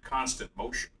you, you're in constant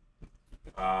motion.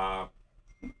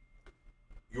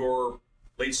 You're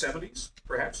late 70s,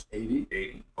 perhaps? 80.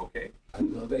 80, okay. I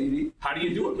love 80. How do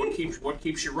you do it? What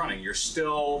keeps you running? You're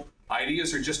still,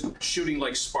 ideas are just shooting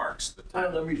like sparks.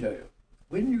 Let me tell you,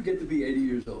 when you get to be 80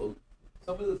 years old,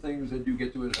 some of the things that you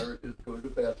get to inherit is go to the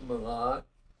bathroom a lot,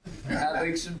 have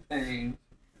aches and pains.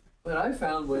 But I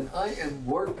found when I am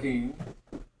working,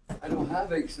 I don't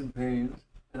have aches and pains,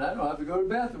 and I don't have to go to the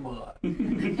bathroom a lot.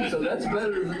 So that's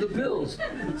better than the pills.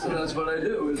 So that's what I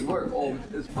do, is work.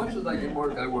 As much as I can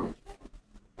work, I work.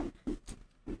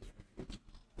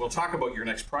 We'll talk about your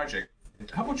next project.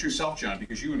 How about yourself, John?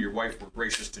 Because you and your wife were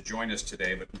gracious to join us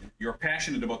today, but you're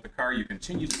passionate about the car. You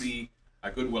continue to be a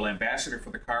Goodwill ambassador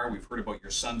for the car. We've heard about your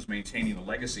sons maintaining the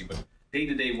legacy, but day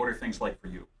to day, what are things like for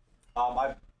you?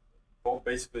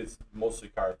 Basically, it's mostly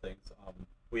car things.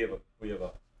 We have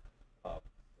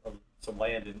some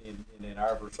land in Ann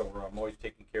Arbor, so I'm always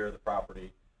taking care of the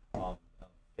property,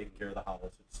 taking care of the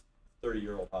house. It's a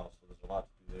 30-year-old house, so there's a lot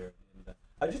to do there. And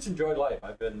I just enjoy life.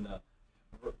 I've been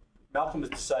Malcolm has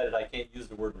decided I can't use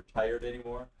the word retired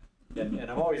anymore, and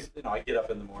I'm always, I get up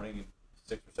in the morning at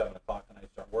 6 or 7 o'clock and I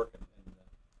start working, and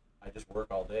I just work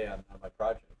all day on my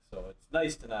project. So it's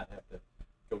nice to not have to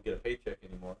go get a paycheck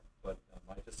anymore, but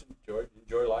I just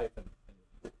enjoy life, and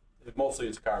mostly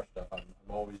it's car stuff. I'm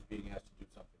always being asked to do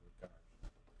something with cars.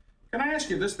 Can I ask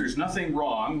you this? There's nothing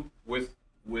wrong with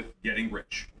getting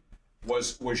rich.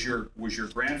 Was your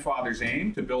grandfather's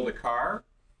aim to build a car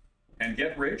and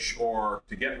get rich, or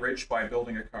to get rich by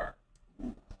building a car?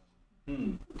 That's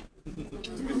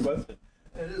a good question.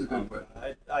 It is a good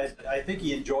question. I think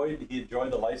he enjoyed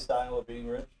the lifestyle of being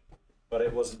rich, but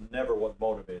it was never what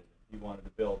motivated him. He wanted to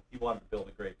build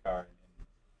a great car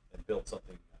and build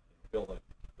something, build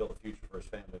a future for his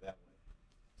family that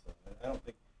way. So I don't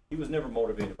think he was never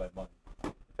motivated by money.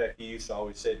 In fact, he used to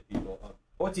always say to people,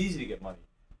 "Oh, it's easy to get money.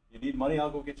 You need money,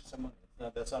 I'll go get you some money.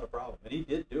 That's not a problem." And he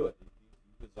did do it.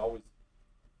 He was always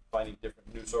finding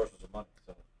different new sources of money.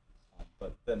 So,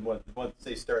 but then once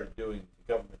they started doing,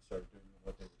 the government started doing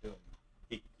what they were doing,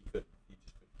 he just couldn't keep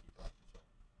up. So,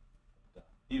 but,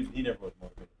 he never was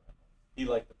motivated by money. He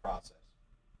liked the process.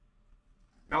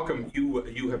 Malcolm,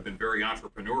 you have been very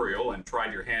entrepreneurial and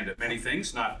tried your hand at many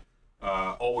things, not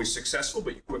always successful,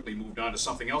 but you quickly moved on to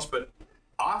something else. But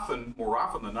more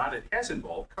often than not, it has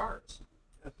involved cars.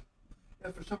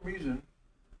 Yeah, for some reason,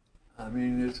 I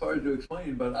mean, it's hard to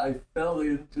explain, but I fell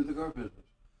into the car business.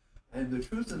 And the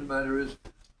truth of the matter is,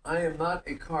 I am not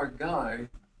a car guy,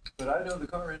 but I know the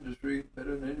car industry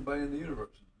better than anybody in the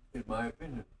universe, in my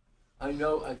opinion. I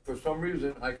know, for some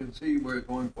reason, I can see where it's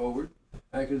going forward.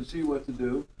 I can see what to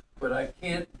do, but I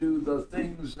can't do the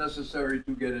things necessary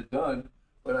to get it done,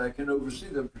 but I can oversee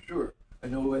them for sure. I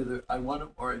know whether I want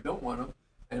them or I don't want them,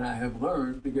 and I have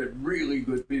learned to get really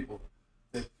good people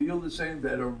that feel the same,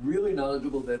 that are really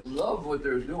knowledgeable, that love what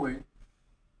they're doing,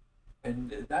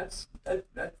 and that's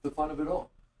the fun of it all.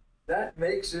 That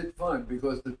makes it fun,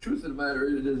 because the truth of the matter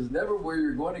is, it is never where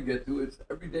you're going to get to. It's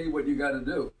every day what you got to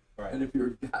do. Right. And if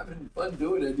you're having fun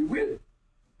doing it, you win.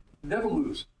 Never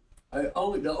lose. The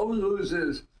only lose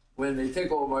is when they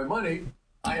take all my money.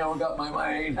 I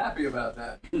ain't happy about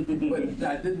that. But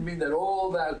that didn't mean that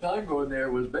all that time going there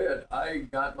was bad. I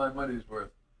got my money's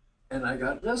worth. And I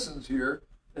got lessons here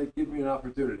that give me an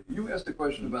opportunity. You asked the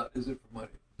question about, is it for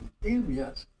money? Damn,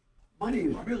 yes. Money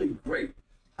is really great.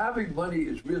 Having money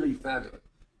is really fabulous.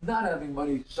 Not having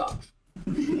money sucks.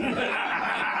 But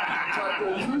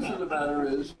matter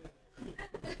is,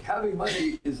 having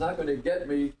money is not going to get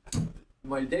me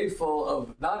my day full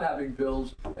of not having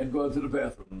pills and going to the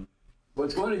bathroom.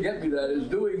 What's going to get me that is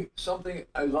doing something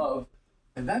I love,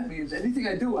 and that means anything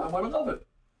I do, I want to love it.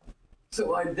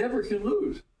 So I never can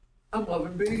lose. I'm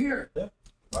loving being here. Yeah.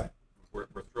 Right. We're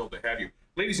thrilled to have you.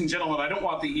 Ladies and gentlemen, I don't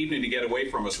want the evening to get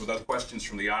away from us without questions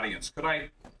from the audience. Could I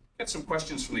get some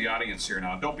questions from the audience here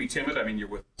now? Don't be timid. I mean, you're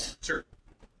with... Sir.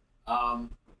 I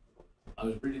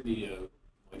was reading the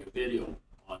like a video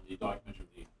on the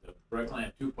documentary of the Bricklin. I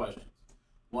have two questions.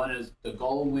 One is the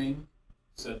gull wing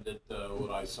said that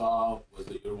what I saw was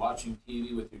that you're watching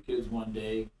TV with your kids one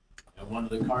day, and one of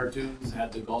the cartoons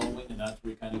had the gull wing, and that's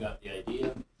where you kind of got the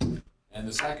idea. And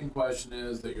the second question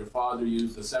is that your father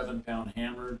used a 7-pound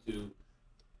hammer to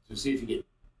see if he could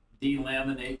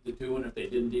delaminate the two, and if they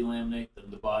didn't delaminate, then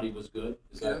the body was good.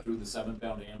 Is that through the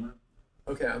 7-pound hammer?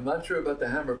 Okay, I'm not sure about the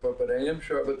hammer part, but I am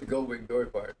sure about the gull wing door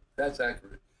part. That's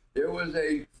accurate. There was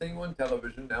a thing on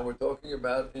television, now we're talking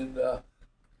about in the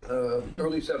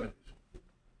early 70s.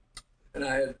 And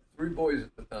I had 3 boys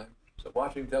at the time, so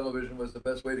watching television was the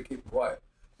best way to keep quiet.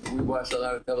 We watched a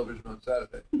lot of television on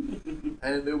Saturday.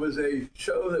 And there was a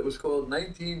show that was called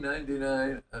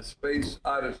 1999, A Space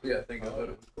Odyssey, I think is what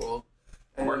it was called.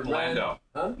 And Mark Landau.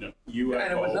 Huh? No, Yeah,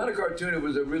 and it was not a cartoon, it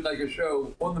was like a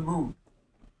show on the moon.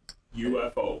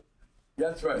 UFO.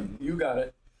 That's right, you got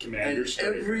it. Commander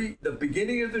And the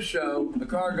beginning of the show, the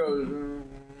car goes, and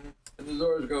the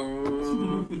doors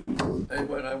go,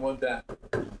 and I want that.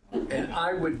 And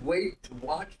I would wait to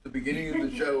watch the beginning of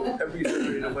the show every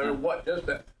Saturday, no matter what, just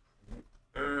that.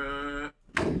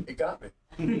 It got me.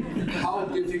 How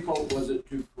difficult was it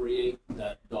to create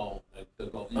that doll? The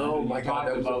doll? Oh my God,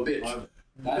 that was a bitch.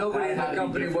 Nobody in the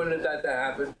company wanted that to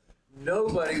happen.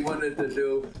 Nobody wanted to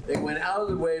do. They went out of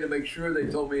the way to make sure they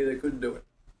told me they couldn't do it.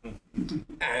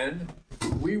 And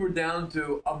we were down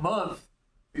to a month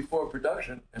before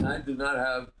production, and I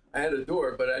had a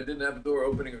door, but I didn't have a door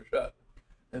opening or shut.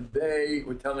 And they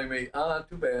were telling me,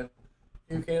 too bad,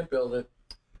 you can't build it.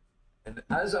 And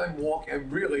as I'm walking, I'm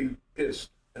really pissed,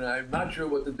 and I'm not sure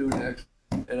what to do next.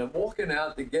 And I'm walking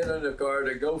out to get in the car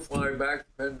to go fly back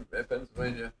to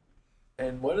Pennsylvania.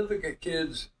 And one of the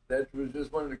kids, that was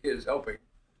just one of the kids helping,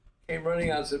 came running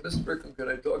out and said, Mr. Bricklin, could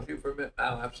I talk to you for a minute?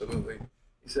 Oh, absolutely.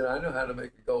 He said, I know how to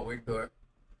make a gull wing door.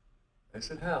 I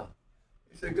said, how?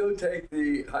 He said, go take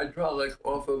the hydraulic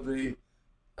off of the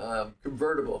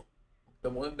convertible, the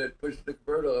one that pushed the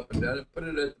convertible up and down, and put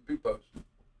it at the P-post.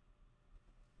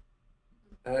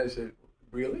 And I said,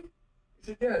 really? He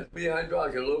said, yeah, it's be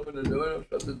hydraulic. It'll open the door, it'll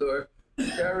shut the door.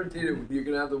 Guaranteed it. You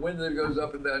can have the wind that goes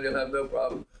up and down, you'll have no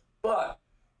problem. But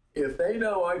if they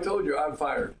know I told you, I'm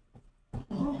fired.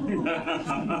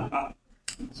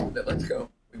 So let's go.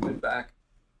 We went back.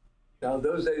 Now, in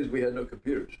those days, we had no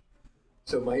computers.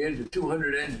 So my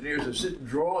 200 engineers are sitting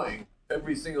drawing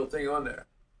every single thing on there.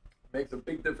 Makes a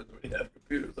big difference when you have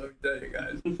computers, let me tell you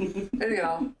guys.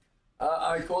 Anyhow,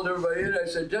 I called everybody in. I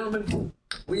said, gentlemen,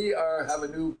 we have a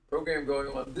new program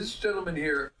going on. This gentleman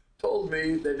here told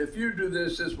me that if you do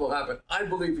this, this will happen. I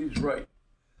believe he's right.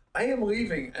 I am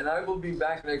leaving, and I will be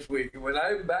back next week. And when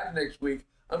I'm back next week,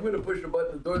 I'm going to push a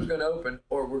button, the door's going to open,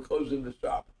 or we're closing the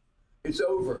shop. It's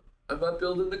over. I'm not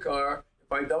building the car.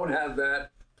 If I don't have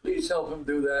that, please help him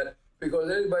do that, because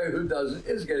anybody who doesn't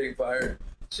is getting fired.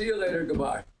 See you later,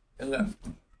 goodbye, and left.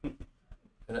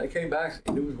 And I came back,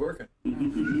 and it was working.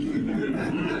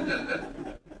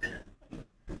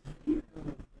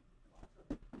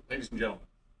 Ladies and gentlemen.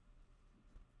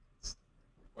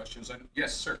 Questions?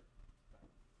 Yes, sir.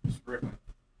 Mr. Bricklin,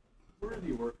 were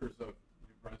the workers of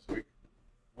New Brunswick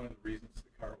one of the reasons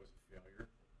the car was a failure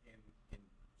in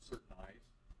certain eyes,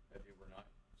 that they were not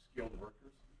skilled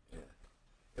workers? Yeah.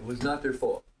 It was not their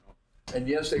fault. No. And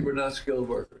yes, they were not skilled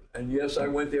workers. And yes, I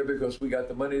went there because we got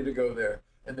the money to go there.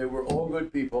 And they were all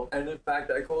good people. And in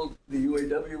fact, I called the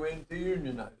UAW in to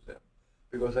unionize them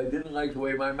because I didn't like the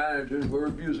way my managers were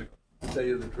abusing them, to tell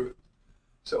you the truth.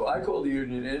 So I called the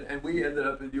union in, and we ended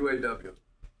up at UAW.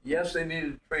 Yes, they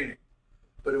needed training,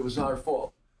 but it was our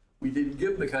fault. We didn't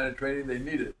give them the kind of training they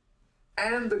needed.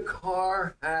 And the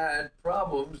car had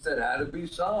problems that had to be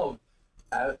solved.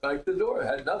 Like the door, it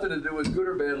had nothing to do with good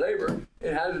or bad labor.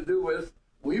 It had to do with,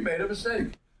 we made a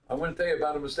mistake. I'm going to tell you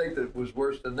about a mistake that was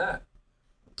worse than that.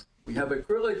 We have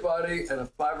acrylic body and a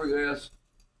fiberglass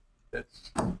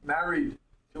that's married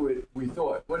to it, we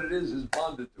thought. What it is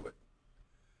bonded to it.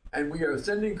 And we are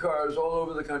sending cars all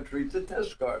over the country to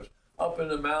test cars, up in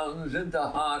the mountains, into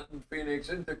hot and Phoenix,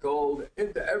 into cold,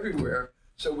 into everywhere.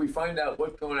 So we find out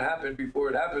what's going to happen before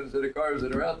it happens to the cars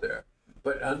that are out there.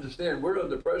 But understand, we're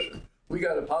under pressure. we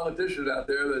got a politician out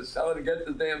there that's telling to get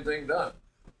the damn thing done.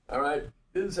 All right?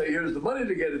 Didn't say, here's the money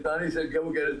to get it done. He said, go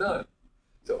get it done.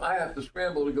 So I have to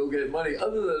scramble to go get money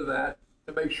other than that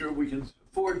to make sure we can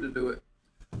afford to do it.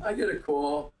 I get a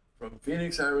call from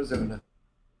Phoenix, Arizona.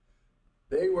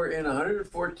 They were in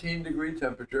 114-degree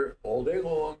temperature all day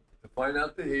long to find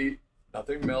out the heat.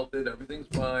 Nothing melted, everything's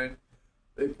fine.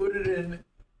 They put it in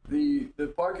the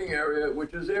parking area,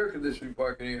 which is air conditioning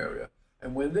parking area.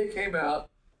 And when they came out,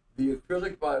 the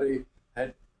acrylic body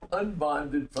had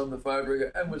unbonded from the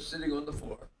fiber and was sitting on the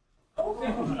floor. How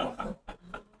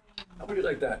would you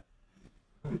like that?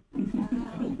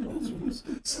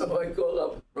 So I called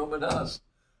up Roman Haas.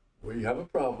 We have a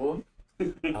problem.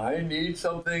 I need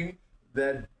something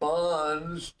that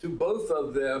bonds to both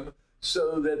of them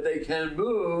so that they can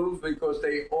move, because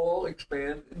they all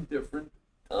expand in different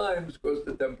times because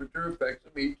the temperature affects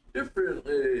them each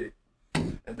differently.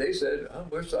 And they said, oh,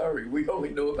 we're sorry, we only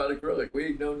know about acrylic.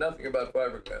 We know nothing about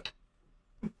fiberglass.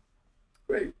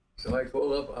 Great. So I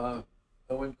called up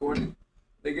Owen Corning.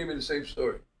 They gave me the same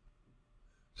story.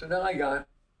 So now I got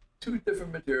two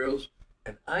different materials,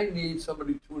 and I need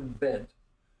somebody to invent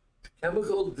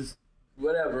chemical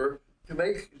whatever to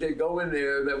make they go in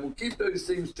there that will keep those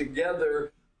things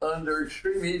together under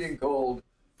extreme heat and cold,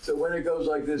 so when it goes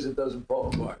like this, it doesn't fall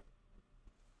apart.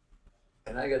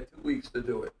 And I got 2 weeks to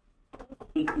do it.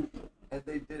 And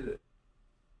they did it.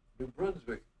 New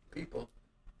Brunswick people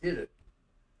did it.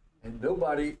 And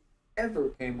nobody ever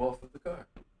came off of the car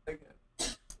again.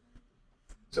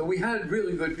 So we had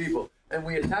really good people, and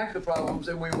we attacked the problems,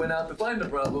 and we went out to find the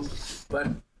problems, but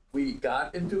we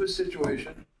got into a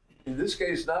situation, in this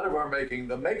case, not of our making.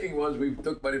 The making was we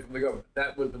took money from the government.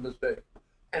 That was the mistake.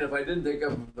 And if I didn't take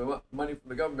up the money from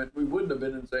the government, we wouldn't have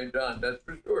been in St. John, that's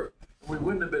for sure. We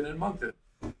wouldn't have been in Moncton.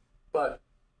 But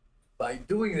by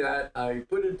doing that, I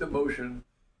put into motion,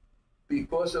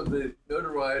 because of the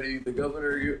notoriety, the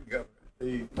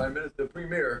the prime minister, the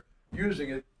premier,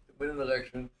 using it to win an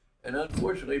election, and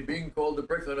unfortunately, being called the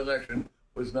Bricklin election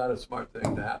was not a smart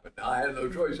thing to happen. Now, I had no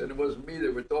choice, and it wasn't me they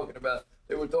were talking about.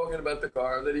 They were talking about the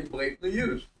car that he blatantly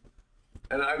used.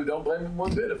 And I don't blame him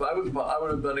one bit. If I would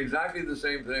have done exactly the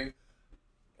same thing,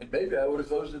 and maybe I would have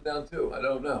closed it down too. I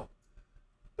don't know.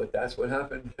 But that's what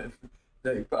happened.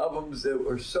 The problems that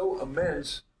were so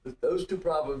immense, that those two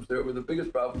problems there were the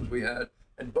biggest problems we had,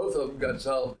 and both of them got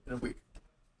solved in a week.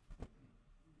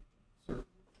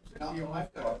 Now,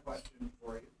 I've got a question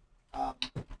for you. How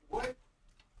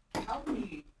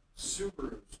many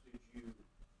Subarus did you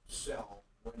sell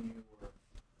when you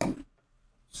were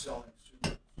selling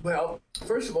Subarus? Well,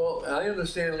 first of all, I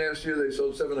understand last year they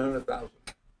sold 700,000.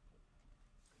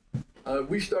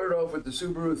 We started off with the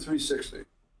Subaru 360.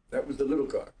 That was the little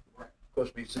car. Right.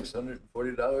 Cost me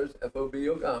 $640 FOB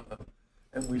Yokohama,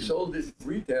 and we sold it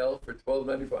retail for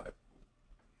 $12.95.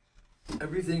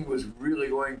 Everything was really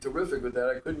going terrific with that.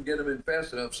 I couldn't get them in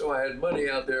fast enough, so I had money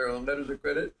out there on letters of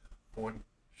credit, on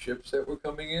ships that were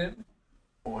coming in,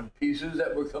 on pieces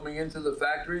that were coming into the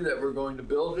factory that were going to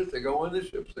build it to go on the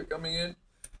ships that are coming in.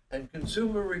 And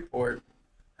Consumer Report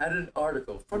had an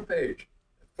article, front page,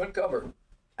 front cover,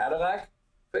 Cadillac,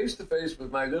 face-to-face with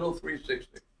my little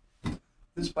 360.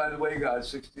 This, by the way, got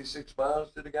 66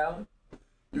 miles to the gallon.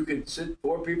 You could sit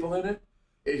 4 people in it.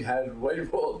 It had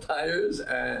white wall tires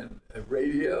and a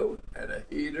radio and a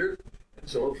heater, and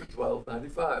sold for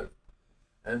 $12.95.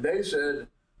 And they said,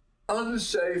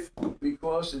 unsafe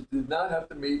because it did not have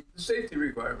to meet the safety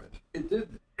requirements. It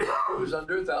didn't. It was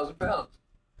under 1,000 pounds.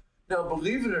 Now,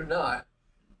 believe it or not,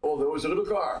 although it was a little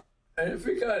car, and if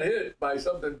it got hit by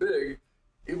something big,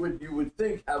 you would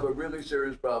think have a really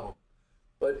serious problem.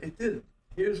 But it didn't.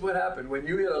 Here's what happened. When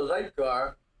you hit a light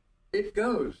car, it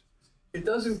goes. It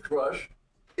doesn't crush,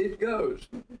 it goes.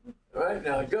 All right?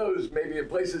 Now, it goes maybe in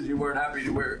places you weren't happy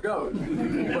to where it goes. But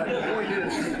the point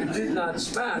is, it did not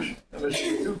smash. Unless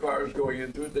you had 2 cars going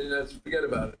into it, then that's forget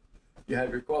about it. You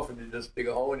have your coffin, you just dig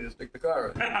a hole and you stick the car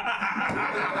in.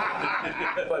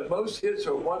 But most hits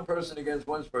are one person against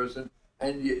one person,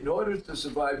 and in order to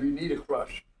survive, you need a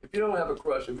crush. If you don't have a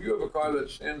crush, if you have a car that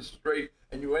stands straight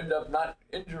and you end up not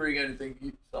injuring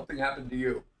anything, something happened to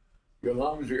you. Your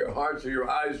lungs or your hearts or your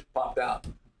eyes popped out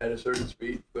at a certain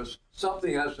speed because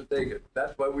something has to take it.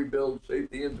 That's why we build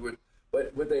safety into it.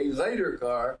 But with a lighter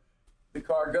car, the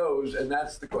car goes, and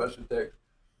that's the crush it takes.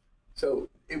 So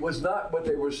it was not what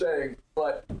they were saying,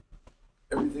 but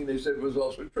everything they said was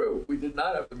also true. We did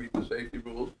not have to meet the safety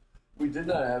rules. We did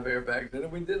not have airbags in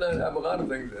it. We did not have a lot of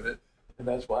things in it. And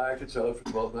that's why I could sell it for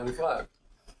 $12.95.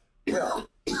 Well,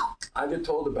 I get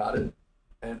told about it,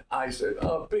 and I said,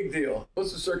 oh, big deal.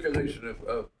 What's the circulation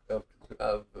of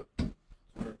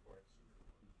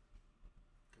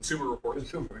Consumer Reports.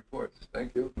 Consumer Reports,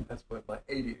 thank you. That's my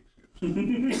 80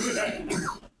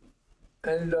 excuse.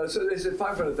 And so they said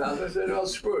 500,000. I said, oh,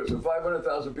 screw it. So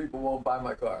 500,000 people won't buy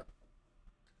my car.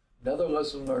 Another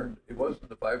lesson learned, it wasn't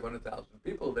the 500,000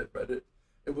 people that read it.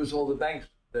 It was all the banks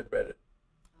that read it.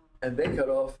 And they cut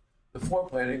off the floor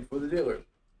planning for the dealers.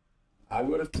 I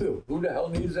would have too. Who the hell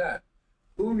needs that?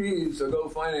 Who needs to go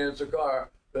finance a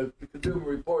car that the Consumer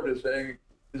Report is saying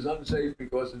is unsafe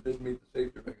because it didn't meet the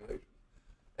safety regulations?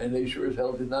 And they sure as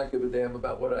hell did not give a damn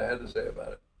about what I had to say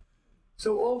about it.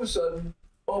 So all of a sudden,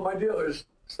 all my dealers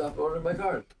stopped ordering my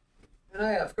cars. And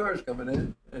I have cars coming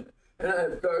in, and I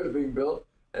have cars being built,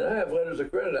 and I have letters of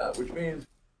credit out, which means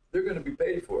they're going to be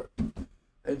paid for.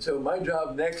 And so my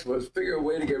job next was figure a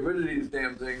way to get rid of these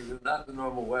damn things, and not the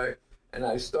normal way. And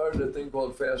I started a thing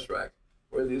called Fast Track,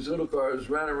 where these little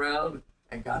cars ran around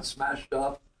and got smashed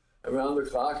up around the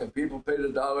clock, and people paid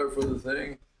 $1 for the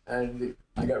thing, and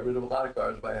I got rid of a lot of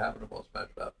cars by having them all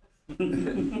smashed up.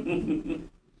 And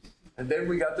then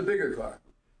we got the bigger car.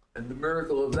 And the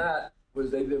miracle of that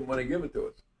was they didn't want to give it to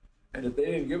us. And if they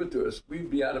didn't give it to us, we'd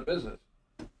be out of business.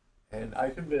 And I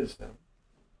convinced them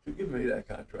to give me that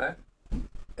contract.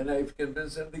 And I've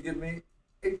convinced them to give me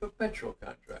a perpetual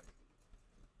contract.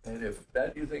 And if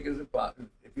that you think is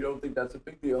important, if you don't think that's a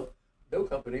big deal, no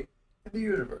company in the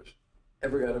universe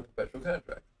ever got a perpetual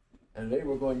contract. And they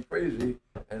were going crazy,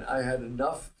 and I had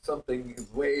enough something,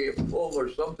 way full or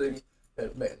something,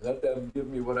 that let them give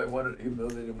me what I wanted, even though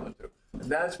they didn't want to.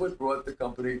 And that's what brought the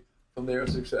company from their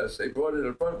success. They brought it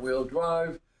in front-wheel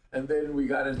drive, and then we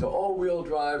got into all-wheel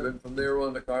drive, and from there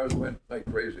on, the cars went like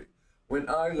crazy. When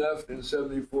I left in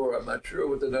 '74, I'm not sure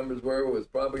what the numbers were. It was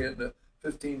probably in the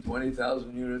 15,000,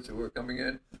 20,000 units that were coming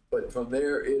in. But from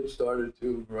there, it started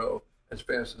to grow as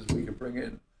fast as we could bring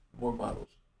in more models.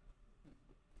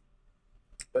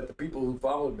 But the people who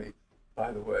followed me,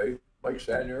 by the way, Mike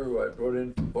Sadner, who I brought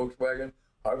in from Volkswagen,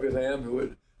 Harvey Lamb, who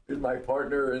had been my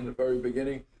partner in the very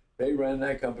beginning, they ran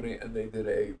that company, and they did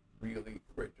a really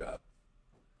great job.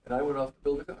 And I went off to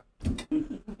build a car.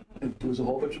 It was a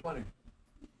whole bunch of money.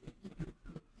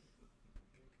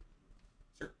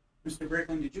 Mr.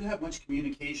 Bricklin, did you have much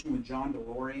communication with John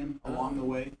DeLorean along the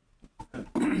way?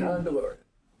 John DeLorean.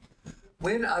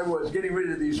 When I was getting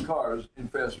rid of these cars in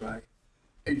Fast Track,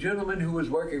 a gentleman who was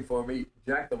working for me,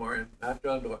 Jack DeLorean, not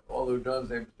John DeLorean, although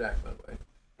John's name is Jack, by the way,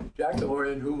 Jack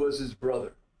DeLorean, who was his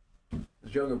brother,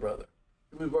 his younger brother.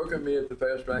 He was working with me at the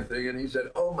Fast Track thing, and he said,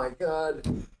 oh my God,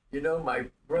 you know, my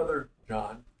brother,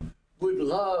 John, would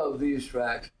love these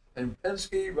tracks. And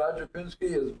Penske, Roger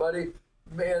Penske, his buddy,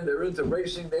 man, they're into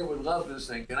racing. They would love this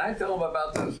thing. Can I tell them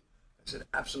about this? I said,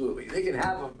 absolutely. They can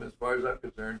have them as far as I'm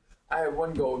concerned. I have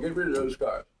one goal, get rid of those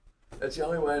cars. That's the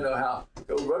only way I know how.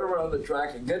 Go run around the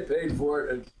track and get paid for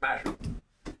it and smash them.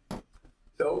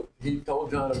 So he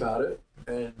told John about it,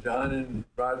 and John and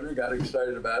Roger got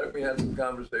excited about it. We had some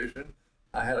conversation.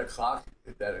 I had a clock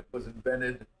that was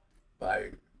invented by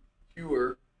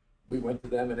Hewer. We went to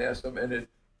them and asked them, and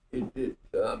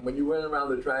when you went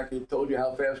around the track, it told you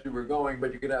how fast you were going,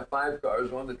 but you could have 5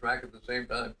 cars on the track at the same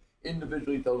time,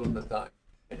 individually told them the time.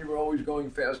 And you were always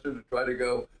going faster to try to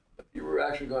go, but you were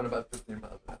actually going about 15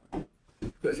 miles an hour.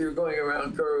 Because you were going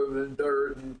around curves and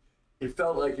dirt, and it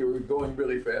felt like you were going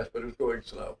really fast, but it was going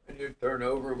slow. And you'd turn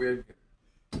over. It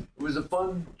was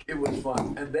fun.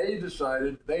 And they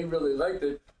decided they really liked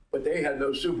it, but they had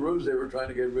no Subarus they were trying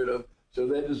to get rid of. So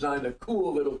they designed a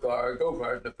cool little car, a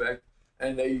go-kart in effect,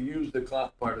 and they used the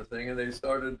clock part of the thing, and they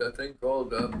started a thing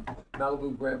called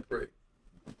Malibu Grand Prix.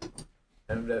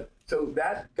 And so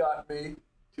that got me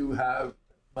to have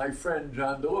my friend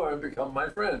John DeLorean become my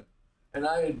friend. And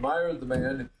I admired the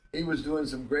man. He was doing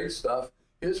some great stuff.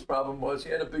 His problem was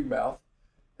he had a big mouth,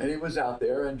 and he was out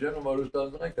there, and General Motors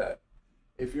doesn't like that.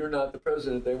 If you're not the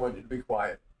president, they want you to be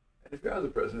quiet. And if you are the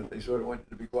president, they sort of want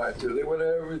you to be quiet too. They want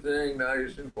everything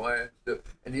nice and quiet stuff.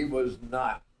 And he was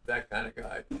not that kind of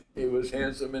guy. He was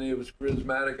handsome, and he was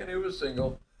charismatic, and he was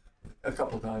single. A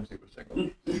couple times he was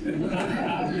single.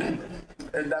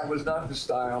 And that was not the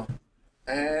style.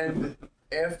 And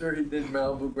after he did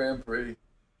Malibu Grand Prix,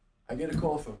 I get a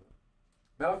call from him.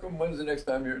 Malcolm, when's the next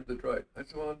time you're in Detroit? I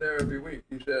said, well, I'm there every week.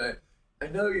 He said, I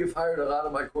know you've hired a lot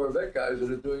of my Corvette guys that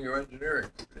are doing your engineering.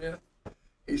 Yeah.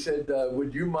 He said,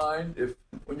 would you mind if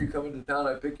when you come into town,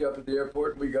 I pick you up at the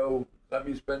airport and we go, let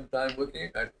me spend time looking?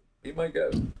 I'd be my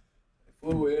guest. I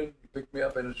flew in, he picked me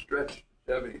up in a stretch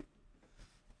Chevy,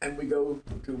 and we go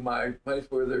to my place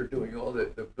where they're doing all the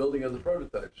building of the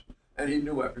prototypes. And he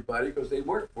knew everybody because they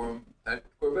worked for him at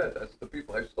Corvette. That's the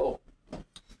people I stole.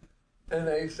 And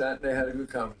they sat and they had a good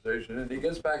conversation. And he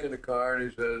gets back in the car and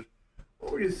he says,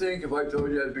 what would you think if I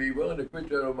told you I'd be willing to quit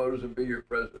General Motors and be your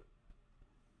president?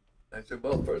 I said,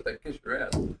 well, first I'd kiss your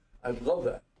ass. I'd love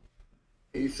that.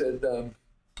 He said,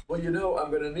 well, you know,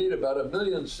 I'm going to need about $1.6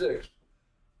 million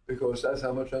because that's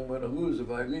how much I'm going to lose if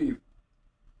I leave.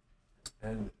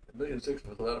 And $1.6 million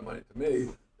was a lot of money to me,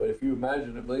 but if you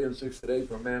imagine $1.6 million today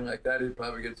for a man like that, he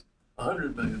probably gets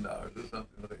 $100 million or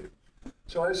something like that.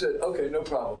 So I said, okay, no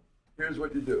problem. Here's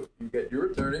what you do. You get your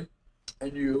attorney,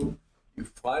 and you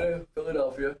fly to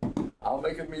Philadelphia. I'll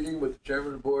make a meeting with the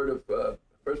chairman of the board of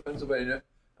First Pennsylvania.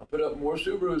 I'll put up more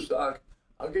Subaru stock.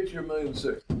 I'll get you $1.6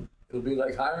 million. It'll be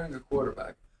like hiring a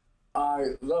quarterback.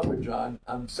 I love it, John.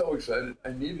 I'm so excited.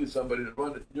 I needed somebody to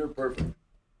run it. You're perfect.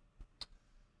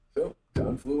 So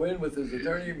John flew in with his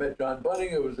attorney, met John Bunning,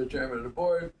 who was the chairman of the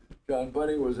board. John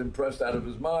Bunning was impressed out of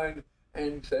his mind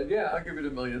and said, yeah, I'll give you the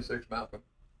 $1.6 million, Malcolm.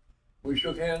 We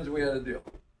shook hands and we had a deal.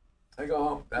 I go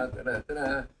home,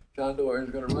 John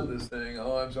DeLorean's going to run this thing.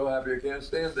 Oh, I'm so happy I can't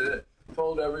stand it.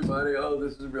 Told everybody, oh,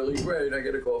 this is really great. I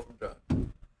get a call from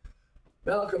John.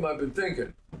 Malcolm, I've been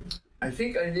thinking. I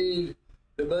think I need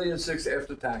the $1.6 million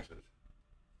after taxes.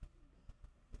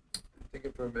 I'm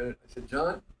thinking for a minute. I said,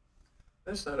 John,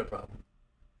 that's not a problem.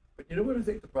 But you know what I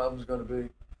think the problem is going to be?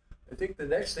 I think the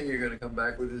next thing you're going to come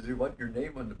back with is you want your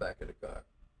name on the back of the car.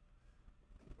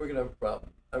 We're going to have a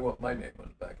problem. I want my name on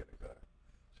the back of the car.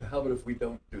 So how about if we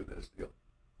don't do this deal?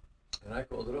 And I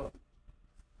called it off.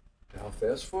 Now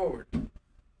fast forward.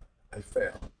 I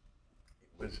fail.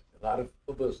 It was a lot of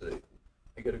publicity.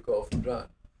 I get a call from John.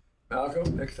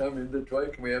 Malcolm, next time you're in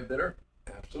Detroit, can we have dinner?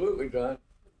 Absolutely, John.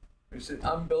 He said,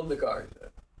 I'm building the car. He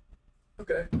said,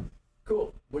 okay,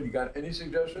 cool. What, you got any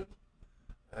suggestions?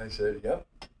 I said, yep.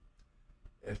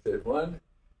 I said, one,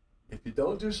 if you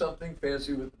don't do something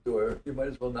fancy with the door, you might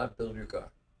as well not build your car.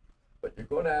 But you're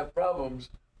going to have problems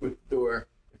with the door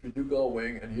if you do Gull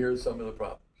Wing, and here's some of the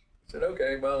problems. I said,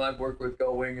 okay, well, I've worked with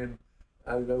Gull Wing, and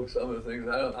I know some of the things.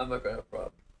 I'm not going to have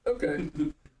problems. Okay.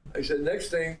 I said, next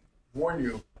thing, warn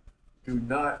you, do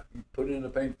not put it in a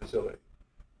paint facility.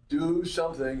 Do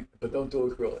something, but don't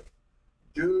do acrylic.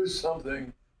 Do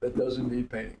something that doesn't need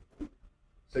painting.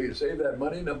 So you save that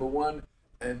money, number one,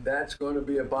 and that's going to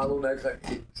be a bottleneck.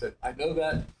 He said, I know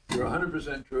that. You're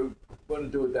 100% true. I'm going to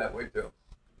do it that way, too.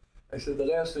 I said, the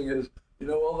last thing is, you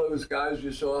know all those guys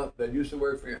you saw that used to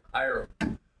work for you? Hire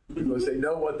them. Because they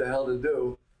know what the hell to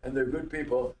do, and they're good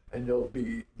people, and you'll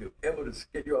be able to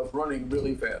get you off running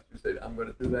really fast. You said, I'm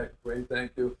going to do that. Great,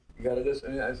 thank you. You got this?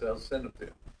 And I said, I'll send them to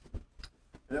you.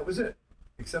 And that was it,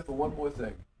 except for one more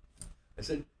thing. I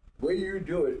said, the way you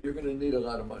do it, you're going to need a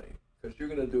lot of money, because you're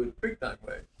going to do it big time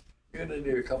way. You're going to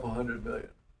need a couple $100 million.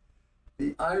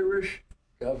 The Irish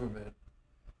government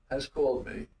has called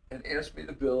me and asked me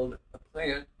to build a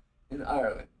plant in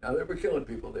Ireland. Now, they were killing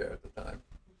people there at the time.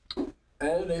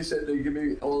 And they said they'd give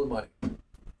me all the money.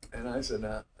 And I said,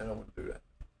 nah, I don't want to do that.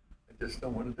 I just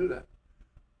don't want to do that.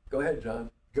 Go ahead,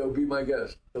 John. Go be my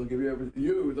guest. They'll give you everything.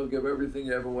 They'll give everything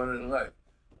you ever wanted in life.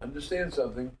 Understand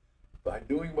something. By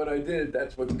doing what I did,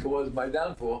 that's what caused my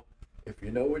downfall. If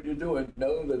you know what you're doing,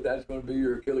 know that that's going to be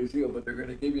your Achilles heel, but they're going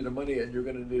to give you the money and you're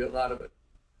going to need a lot of it.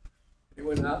 He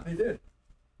went out and he did.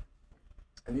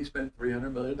 And he spent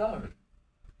 $300 million.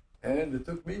 And it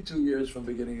took me 2 years from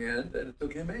beginning to end, and it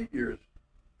took him 8 years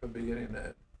from beginning to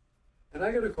end. And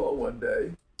I got a call one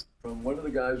day from one of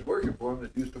the guys working for him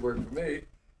that used to work for me.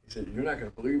 He said, you're not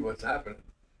going to believe what's happening.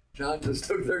 John just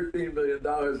took $13 million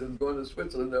and is going to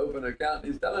Switzerland to open an account,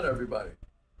 and he's telling everybody.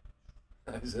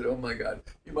 I said, oh my God,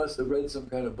 he must have read some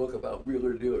kind of book about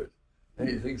wheeler dealers. And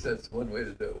he thinks that's one way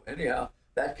to do. Anyhow,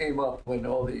 that came up when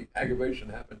all the aggravation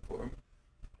happened for him.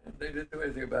 And they didn't do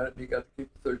anything about it, and he got to keep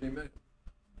the $13 million.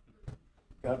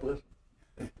 God bless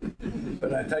him.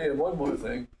 But I tell you one more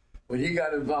thing. When he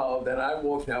got involved, and I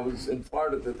was in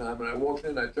Florida at the time, and I walked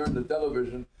in, I turned the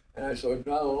television, and I saw John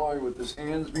DeLorean with his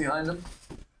hands behind him.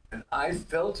 And I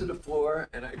fell to the floor,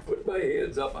 and I put my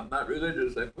hands up. I'm not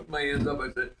religious. I put my hands up.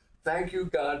 I said, thank you,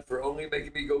 God, for only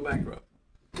making me go bankrupt.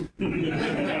 And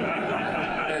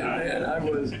man,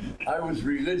 I was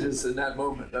religious in that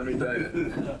moment, let me tell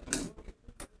you.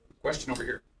 Question over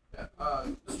here. Yeah,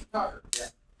 Mr. Tucker. Yeah.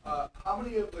 How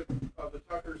many of the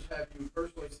Tuckers have you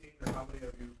personally seen, or how many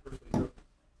have you personally driven?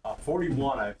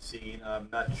 41 I've seen. I'm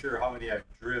not sure how many I've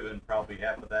driven. Probably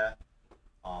half of that.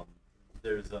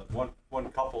 There's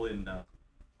one couple in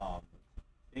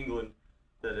England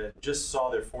that just saw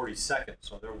their 42nd,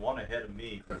 so they're one ahead of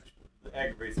me, which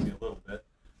aggravates me a little bit.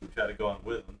 I try to go on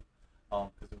with them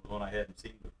because it was one I hadn't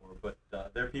seen before. But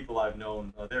they're people I've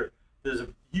known. There's a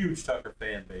huge Tucker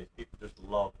fan base. People just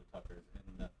love the Tuckers,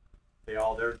 and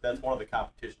that's one of the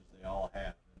competitions they all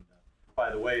have. And by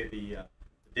the way, the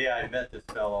the day I met this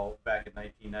fellow back in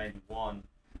 1991,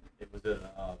 it was at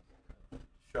a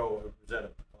show. It was at a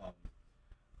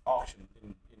auction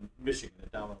in Michigan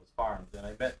at Domino's Farms, and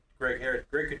I met Greg Harris.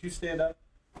 Greg, could you stand up?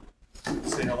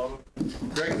 Say hello.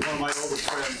 Greg is one of my oldest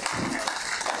friends.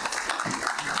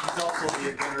 He's also the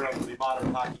inventor of the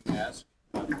modern hockey mask,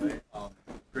 by the way.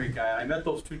 Great guy. I met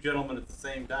those two gentlemen at the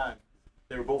same time.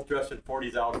 They were both dressed in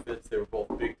 40s outfits. They were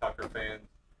both big Tucker fans.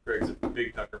 Greg's a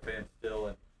big Tucker fan still,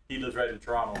 and he lives right in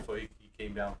Toronto, so he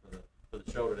came down for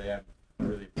the show today. I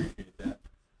really appreciate that.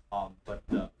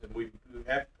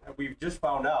 And we've just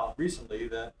found out recently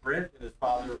that Brent and his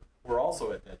father were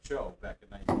also at that show back in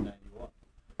 1991.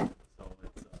 So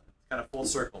it's kind of full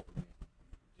circle for me.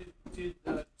 Did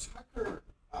Tucker,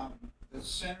 the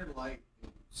center light, the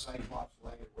Cyclops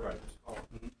light, or whatever it's called,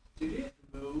 did it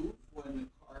move when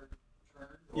the car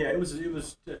turned? Yeah, it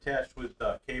was attached with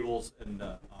cables, and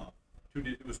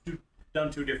it was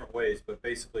done two different ways. But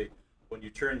basically, when you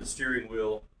turn the steering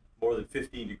wheel more than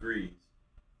 15 degrees,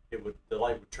 the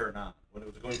light would turn on. When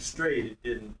it was going straight,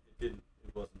 it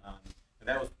wasn't on. And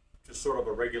that was just sort of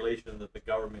a regulation that the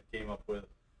government came up with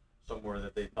somewhere,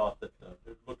 that they thought that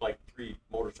it looked like 3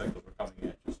 motorcycles were coming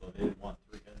at you, so they didn't want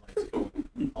 3 headlights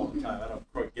going all the time. I don't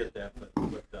quite get that, but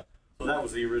so that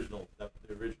was the original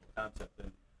concept.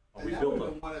 And we that built would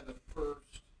have been one of the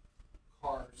first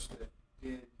cars that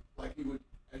did, like, you would,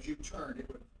 as you turned, it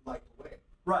would light the way.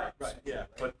 Right, yeah.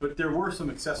 Right? But there were some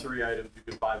accessory items you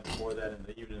could buy before that,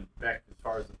 and even back as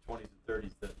far as the 20s and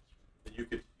 30s, that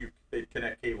they'd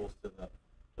connect cables to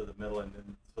the middle,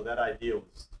 and so that idea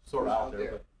was sort of out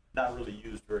there, but not really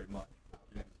used very much.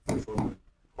 Okay. The first one was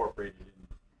incorporated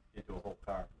into a whole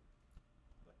car.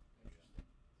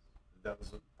 But that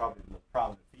was probably the most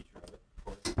prominent feature of it, of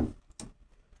course.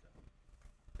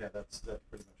 Yeah, that's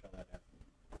pretty much how that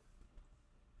happened.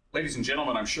 Ladies and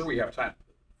gentlemen, I'm sure we have time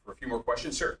for a few more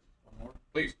questions. Sir, One more.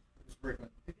 please. Mr. Bricklin,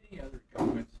 did any other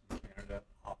governments in Canada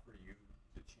offer you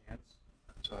the chance?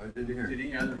 Sorry, I didn't hear. Did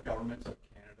any other governments of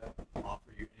Canada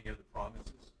offer you, any other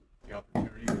provinces, the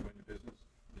opportunity to win the business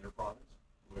in their province?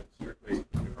 With strictly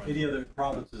New Brunswick? Any other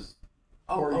provinces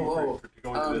Oh, for you oh, to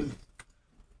go into business?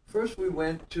 First, we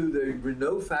went to the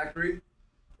Renault factory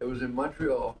that was in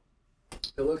Montreal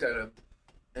to look at them.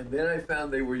 And then I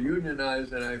found they were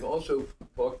unionized, and I've also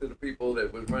talked to the people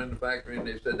that was running the factory, and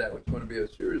they said that was going to be a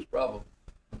serious problem.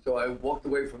 So I walked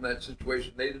away from that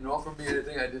situation. They didn't offer me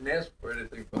anything. I didn't ask for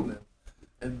anything from them.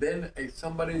 And then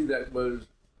somebody that was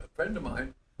a friend of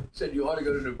mine said, you ought to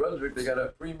go to New Brunswick. They got a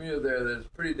premier there that's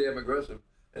pretty damn aggressive,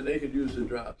 and they could use the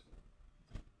jobs.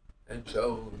 And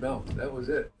so, no, that was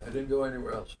it. I didn't go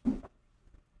anywhere else.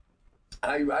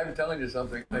 I'm telling you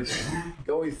something.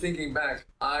 Going thinking back,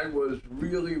 I was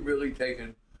really, really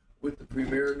taken with the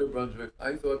premier of New Brunswick.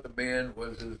 I thought the man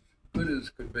was as good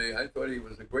as could be. I thought he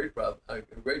was a great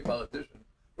politician,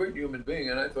 great human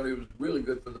being, and I thought he was really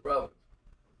good for the province.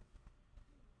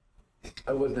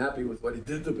 I wasn't happy with what he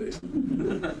did to me.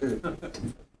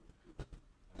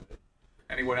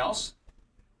 Anyone else?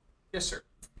 Yes, sir.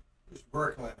 Mr.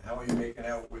 Bricklin, how are you making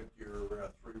out with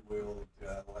your three-wheeled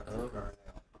electric car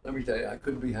now? Let me tell you, I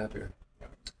couldn't be happier.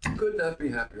 Could not be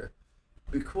happier.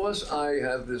 Because I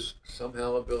have this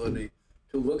somehow ability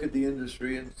to look at the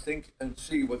industry and think and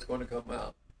see what's going to come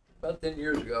out. About 10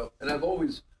 years ago, and I've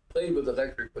always played with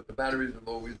electric, but the batteries have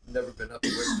always never been up to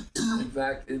it. In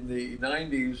fact, in the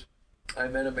 90s, I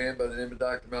met a man by the name of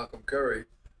Dr. Malcolm Curry,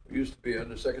 who used to be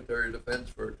under Secretary of Defense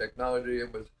for Technology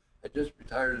and had just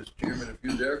retired as chairman of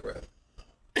Hughes Aircraft.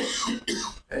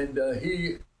 And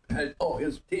he had,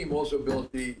 his team also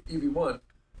built the EV1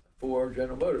 for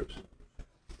General Motors.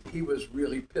 He was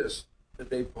really pissed that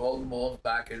they pulled them all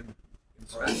back in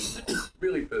smashed them all.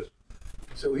 Really pissed.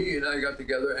 So he and I got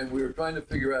together and we were trying to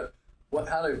figure out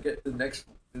how to get the next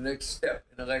step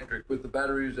in electric with the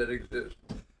batteries that exist.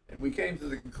 And we came to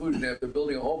the conclusion after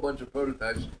building a whole bunch of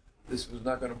prototypes, this was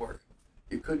not going to work.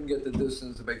 You couldn't get the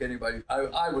distance to make anybody,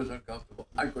 I was uncomfortable.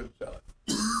 I couldn't sell it.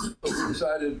 But we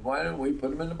decided, why don't we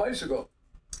put them in the bicycle?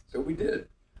 So we did.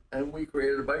 And we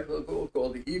created a bicycle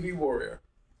called the EV Warrior.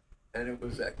 And it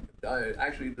was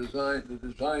actually the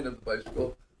design of the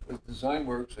bicycle was Design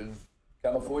Works in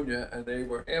California, and they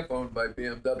were half owned by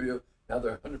BMW. Now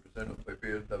they're 100% owned by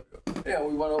BMW. Yeah,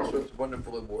 we won all sorts of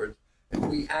wonderful awards. And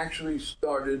we actually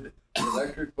started the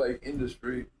electric bike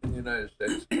industry in the United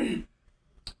States.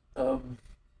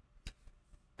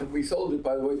 And we sold it,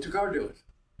 by the way, to car dealers.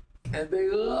 And they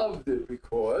loved it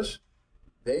because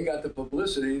they got the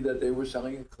publicity that they were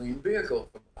selling a clean vehicle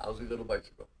from a lousy little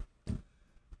bicycle.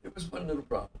 It was one little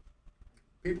problem.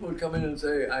 People would come in and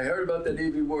say, I heard about that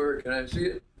EV work, can I see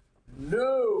it?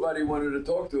 Nobody wanted to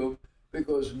talk to them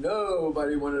because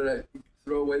nobody wanted to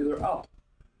throw away their up.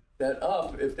 That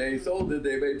up, if they sold it,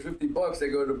 they made $50, they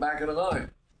go to the back of the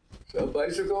line. So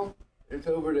bicycle, it's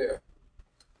over there.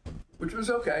 Which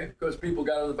was okay, because people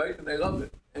got on the bike and they loved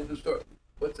it. End of story.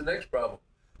 What's the next problem?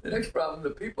 The next problem, the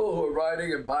people who are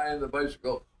riding and buying the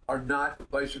bicycle are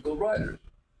not bicycle riders.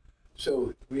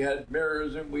 So we had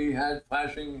mirrors and we had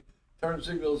flashing turn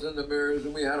signals in the mirrors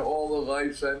and we had all the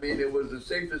lights. I mean, it was the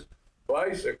safest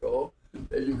bicycle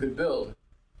that you could build.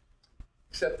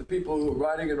 Except the people who were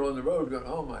riding it on the road going,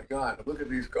 oh my God, look at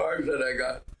these cars that I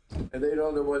got. And they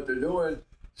don't know what they're doing.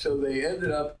 So they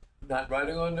ended up not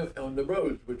riding on the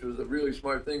roads, which was a really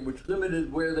smart thing, which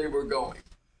limited where they were going.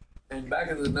 And back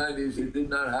in the 90s, they did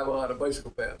not have a lot of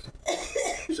bicycle paths.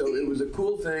 So it was a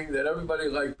cool thing that everybody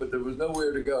liked, but there was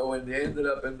nowhere to go. And you ended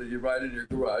up you ride in your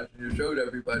garage and you showed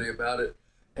everybody about it.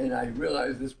 And I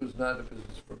realized this was not a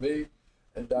business for me.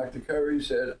 And Dr. Curry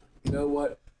said, you know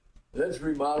what? Let's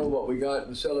remodel what we got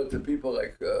and sell it to people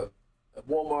like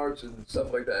Walmarts and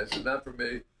stuff like that. I said, not for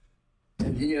me.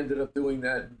 And he ended up doing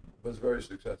that and was very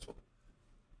successful.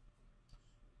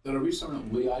 Did I read something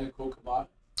that Lee Iacocca bought?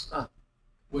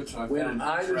 Which I When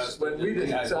Dr.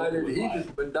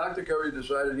 Curry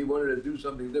decided he wanted to do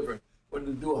something different, wanted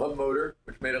to do a hub motor,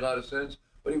 which made a lot of sense,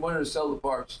 but he wanted to sell the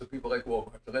parts to people like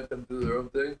Walmart, to let them do their own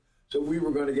thing. So we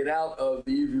were going to get out of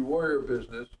the EV Warrior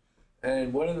business.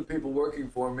 And one of the people working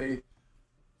for me,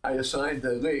 I assigned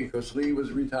to Lee, because Lee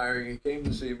was retiring. He came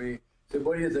to see me. He said,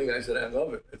 what do you think? I said, I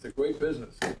love it. It's a great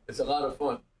business. It's a lot of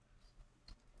fun.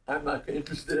 I'm not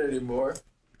interested anymore.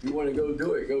 If you want to go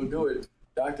do it, go do it.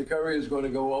 Dr. Curry is going to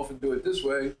go off and do it this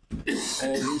way.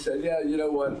 And he said, yeah, you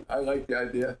know what? I like the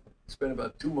idea. Spent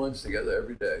about 2 months together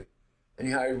every day. And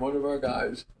he hired one of our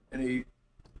guys, and he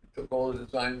took all the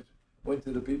designs, went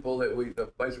to the people the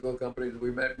bicycle companies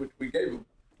we met, which we gave him.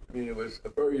 I mean, it was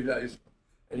very nice.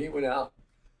 And he went out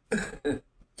and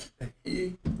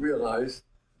he realized,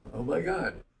 oh my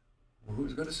God,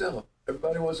 who's going to sell them?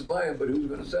 Everybody wants to buy them, but who's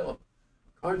going to sell them?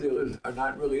 Car dealers are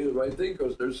not really the right thing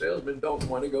because their salesmen don't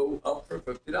want to go up for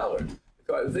 $50.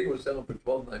 The thing was selling for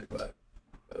 $12.95, by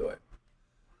the way.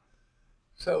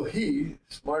 So he,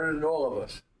 smarter than all of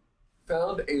us,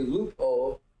 found a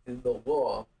loophole in the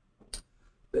law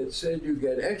that said you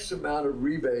get X amount of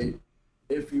rebate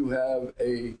if you have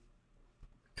a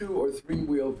 2 or 3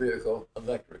 wheel vehicle,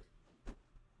 electric.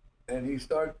 And he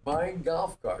started buying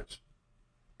golf carts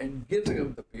and giving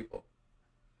them to people.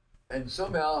 And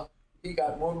somehow he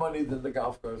got more money than the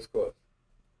golf carts cost.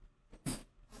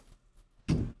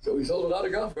 So he sold a lot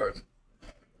of golf carts,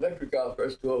 electric golf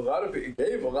carts, to a lot of people.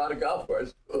 He gave a lot of golf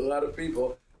carts to a lot of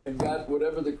people and got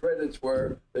whatever the credits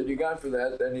were that you got for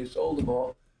that. Then he sold them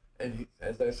all. And he,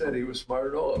 as I said, he was smarter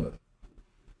than all of us.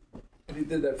 And he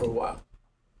did that for a while.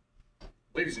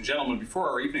 Ladies and gentlemen, before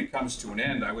our evening comes to an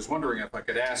end, I was wondering if I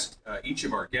could ask each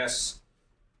of our guests,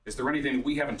 is there anything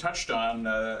we haven't touched on,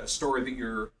 a story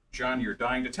that John, you're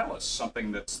dying to tell us,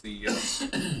 something that's the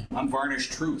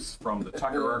unvarnished truth from the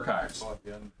Tucker archives? From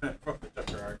the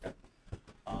Tucker archive.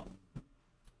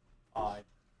 I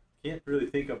can't really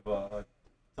think of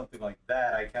something like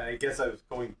that. I guess I was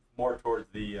going more towards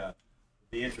the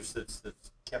interest that's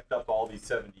kept up all these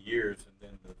 70 years, and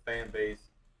then the fan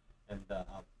base, and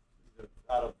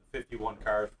out of the 51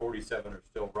 cars, 47 are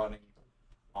still running,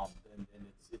 and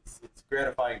it's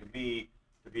gratifying to me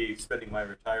to be spending my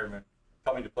retirement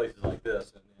coming to places like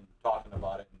this and talking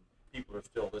about it, and people are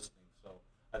still listening. So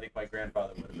I think my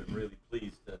grandfather would have been really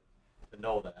pleased to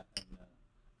know that. And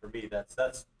for me, that's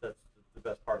the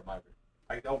best part of my.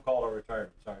 I don't call it a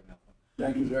retirement. Sorry, Malcolm.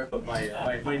 Thank you, sir. But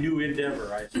my new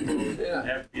endeavor, I suppose, I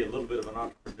have to be a little bit of an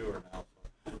entrepreneur now.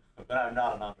 So, but I'm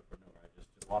not an entrepreneur. I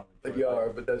just want to enjoy. But you are,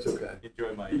 but that's okay.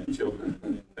 Enjoy my children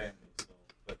and family. So,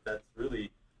 but that's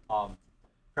really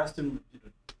Preston.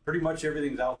 Pretty much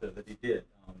everything's out there that he did.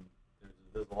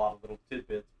 There's a lot of little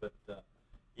tidbits, but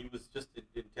he was just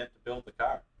intent to build the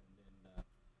car, and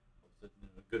was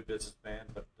a good businessman.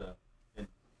 But and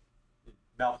if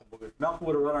Malcolm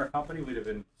would have run our company, we'd have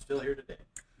been still here today.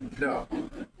 No,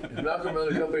 if Malcolm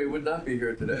ran the company, would not be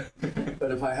here today.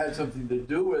 But if I had something to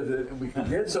do with it, and we could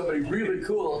get somebody really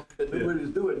cool that knew what he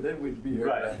was doing, then we'd be here.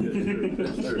 Right. Today.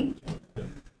 That's true.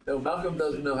 No, Malcolm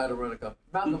doesn't know how to run a company.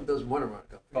 Malcolm doesn't want to run a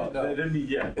company. No.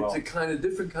 It's a kind of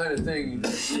different kind of thing.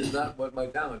 It's not what my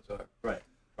talents are. Right.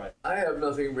 I have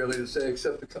nothing really to say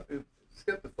except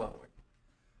the following.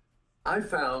 I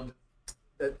found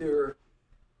that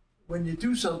when you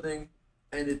do something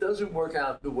and it doesn't work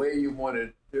out the way you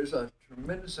wanted, there's a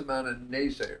tremendous amount of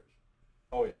naysayers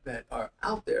that are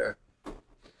out there.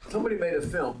 Somebody made a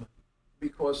film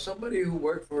because somebody who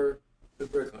worked for the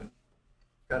Bricklin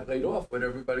got laid off when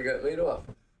everybody got laid off.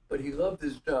 But he loved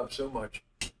his job so much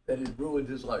that it ruined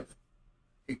his life.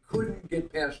 He couldn't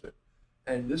get past it.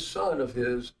 And this son of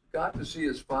his got to see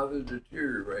his father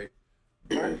deteriorate,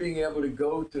 not being able to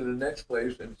go to the next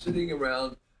place and sitting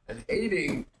around and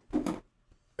hating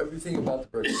everything about the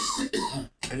person.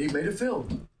 And he made a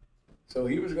film. So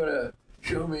he was going to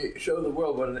show the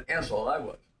world what an asshole I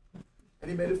was.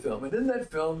 And he made a film. And in that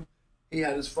film, he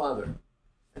had his father.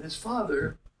 And his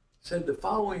father said the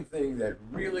following thing that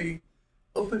really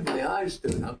opened my eyes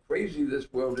to how crazy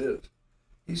this world is.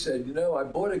 He said, you know, I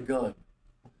bought a gun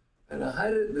and I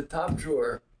hid it in the top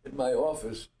drawer in my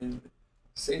office in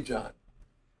St. John.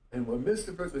 And when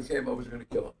Mr. Bricklin came, I was going to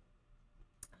kill him.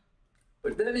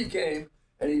 But then he came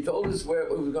and he told us what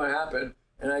was going to happen.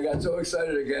 And I got so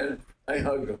excited again, I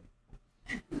hugged him.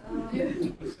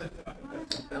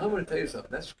 Now I'm going to tell you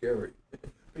something, that's scary.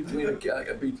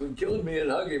 Between killing me and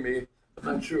hugging me, I'm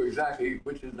not sure exactly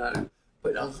which is not.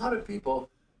 But a lot of people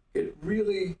get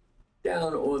really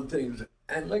down on things.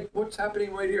 And like what's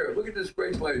happening right here, look at this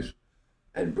great place.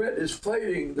 And Brett is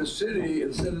fighting the city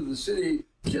instead of the city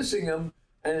kissing him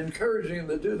and encouraging him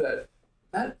to do that.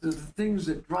 That's the things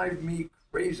that drive me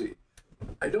crazy.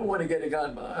 I don't want to get a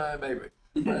gun, maybe.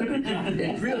 But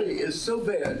it really is so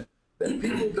bad that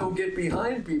people don't get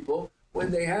behind people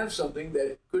when they have something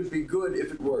that could be good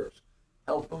if it works.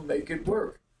 Help them make it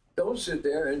work. Don't sit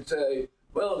there and say,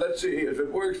 well, let's see, if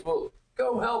it works, well,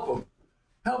 go help them.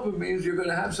 Help them means you're going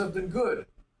to have something good.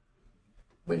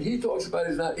 When he talks about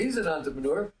he's an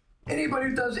entrepreneur. Anybody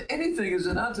who does anything is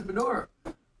an entrepreneur.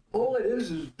 All it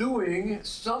is doing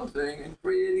something and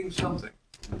creating something.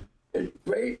 It's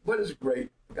great. What is great?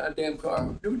 A goddamn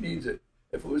car. Who needs it?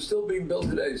 If it was still being built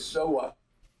today, so what?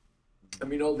 I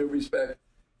mean, all due respect,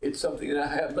 it's something that I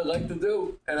happen to like to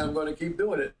do, and I'm going to keep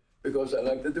doing it because I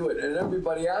like to do it. And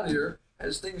everybody out here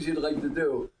has things you'd like to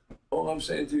do. All I'm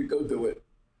saying to you, go do it.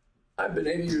 I've been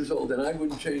 80 years old, and I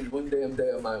wouldn't change one damn day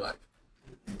of my life.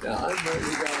 Now, I'm ready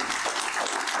to go.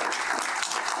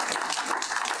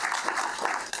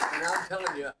 And I'm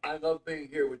telling you, I love being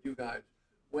here with you guys.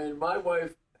 When my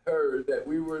wife heard that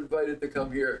we were invited to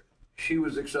come here, she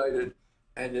was excited.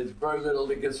 And there's very little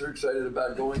that gets her excited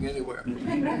about going anywhere.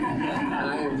 And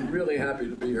I am really happy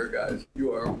to be here, guys.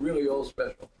 You are really all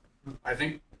special. I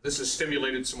think this has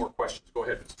stimulated some more questions. Go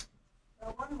ahead, Ms.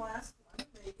 One last one,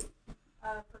 maybe,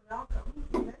 for Malcolm.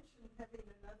 You mentioned having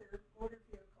another motor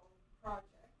vehicle project.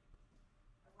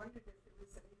 I wondered if there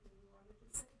was anything you wanted to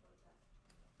say about that.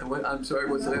 And what, I'm sorry,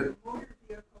 what's that? Motor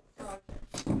vehicle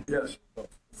project. Yes.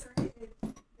 Is there anything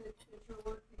that you're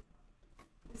working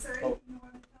on? Is there anything you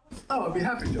want to tell us? Oh, I'd be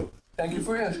happy to. Thank you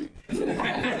for asking.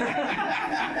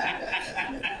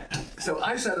 So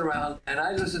I sat around and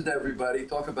I listened to everybody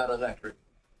talk about electric.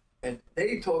 And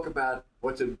they talk about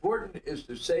what's important is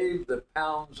to save the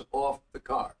pounds off the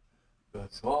car.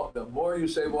 The more you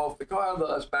save off the car, the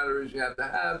less batteries you have to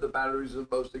have. The batteries are the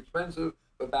most expensive.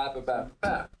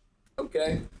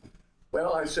 Okay.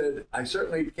 Well, I said, I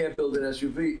certainly can't build an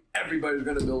SUV. Everybody's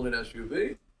going to build an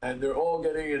SUV. And they're all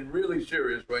getting in really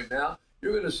serious right now.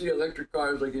 You're going to see electric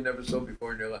cars like you never saw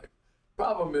before in your life.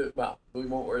 Problem is, well, we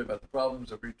won't worry about the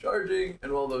problems of recharging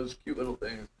and all those cute little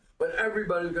things. But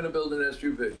everybody's going to build an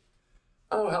SUV.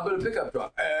 Oh, how about a pickup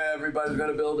truck? Everybody's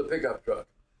going to build a pickup truck.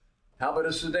 How about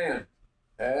a sedan?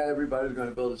 Everybody's going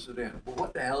to build a sedan. Well,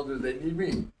 what the hell do they need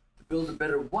me to build a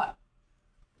better what?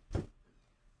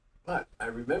 But I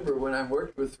remember when I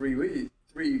worked with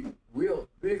three-wheel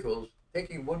vehicles,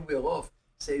 taking one wheel off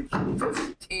saves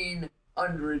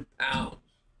 1,500 pounds.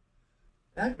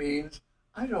 That means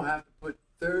I don't have to put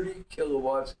 30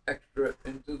 kilowatts extra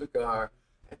into the car,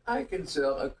 and I can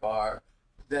sell a car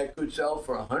that could sell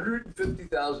for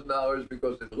 $150,000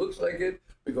 because it looks like it,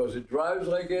 because it drives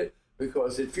like it,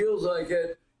 because it feels like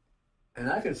it, and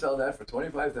I can sell that for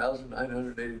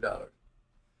 $25,980.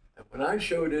 And when I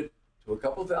showed it to a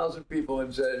couple thousand people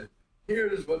and said,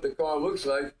 here's what the car looks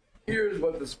like, here's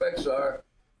what the specs are,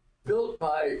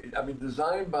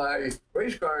 designed by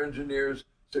race car engineers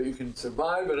so you can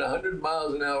survive at 100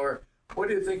 miles an hour, what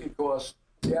do you think it costs?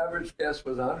 The average guess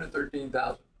was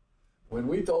 $113,000. When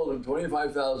we told them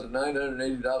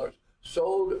 $25,980,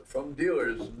 sold from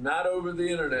dealers, not over the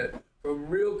internet, from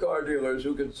real car dealers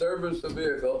who can service the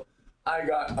vehicle, I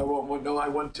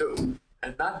want two.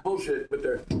 And not bullshit,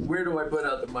 but where do I put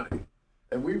out the money?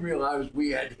 And we realized we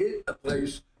had hit a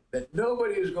place that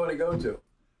nobody is going to go to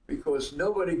because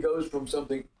nobody goes from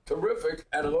something terrific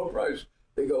at a low price.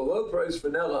 They go low price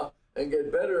vanilla and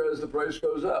get better as the price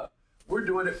goes up. We're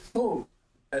doing it, boom.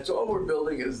 That's all we're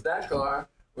building is that car.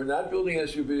 We're not building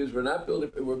SUVs.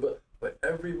 But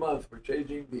every month we're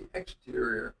changing the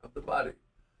exterior of the body.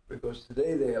 because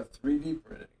today they have 3D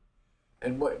printing.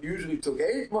 And what usually took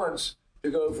 8 months to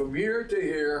go from here to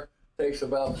here takes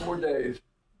about 4 days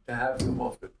to have them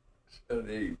off the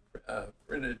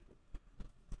printed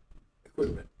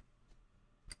equipment.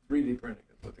 3D printing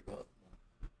is what they call it.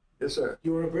 Yes, sir.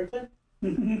 You own a Bricklin?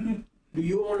 Do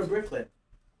you own a Bricklin?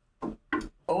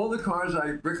 All the cars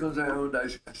Bricklins I owned, I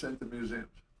sent to museums.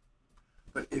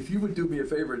 But if you would do me a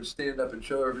favor and stand up and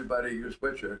show everybody your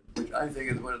sweatshirt, which I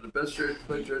think is one of the best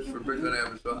sweatshirts for Bricklin I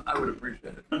ever saw, I would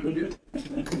appreciate it. Would you?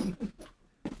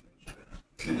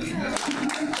 If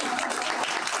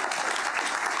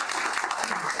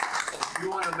you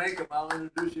want to make them, I'll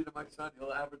introduce you to my son.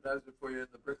 He'll advertise it for you in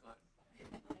the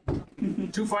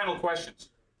Brickline. 2 final questions.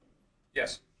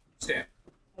 Yes, Stan.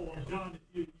 Oh, well, John,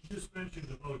 you just mentioned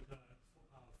about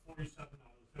 47 out of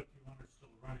the 51 are still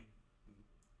running.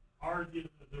 Are the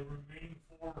remaining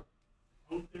 4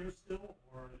 out there still,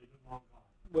 or are they long gone?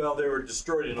 Well, they were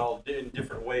destroyed in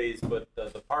different ways, but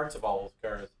the parts of all those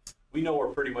cars, we know where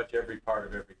pretty much every part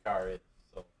of every car is.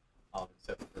 So,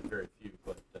 except for very few.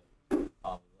 But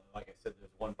like I said,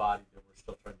 there's one body that we're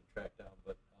still trying to track down.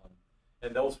 But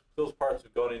and those parts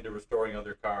have gone into restoring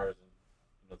other cars,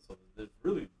 and so there's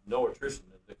really no attrition.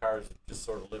 The cars just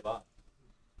sort of live on.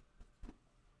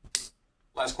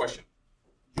 Last question.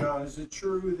 John, is it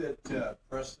true that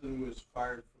Preston was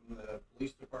fired from the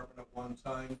police department at one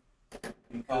time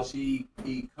because he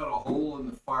cut a hole in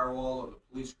the firewall of the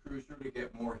police cruiser to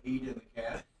get more heat in the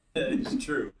cab? It's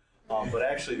true, but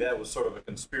actually that was sort of a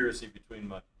conspiracy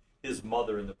between his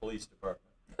mother and the police department.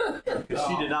 Because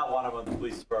she did not want him on the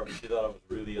police department. She thought it was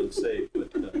really unsafe. But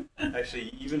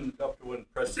actually, even up to when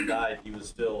Preston died, he was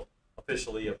still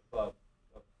officially a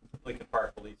Lincoln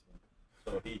Park policeman.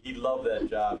 So he loved that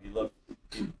job. When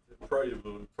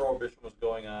Prohibition was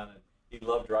going on, and he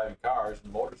loved driving cars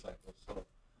and motorcycles. So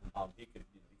he could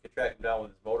track him down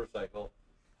with his motorcycle.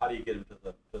 How do you get him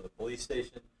to the police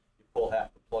station? You pull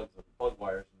half the plug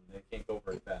wires, and they can't go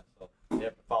very fast. So they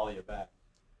have to follow you back.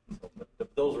 So,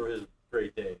 but those were his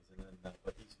great days. And then,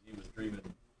 but he was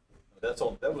dreaming. That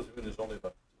was when he was only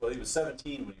about. Well, he was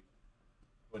 17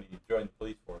 when he joined the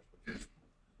police force, which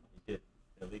he did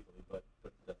illegally. But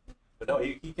no,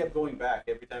 he kept going back.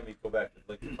 Every time he'd go back to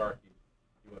Lincoln Park, he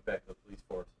went back to the police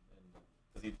force, and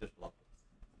because he just loved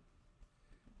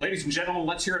it. Ladies and gentlemen,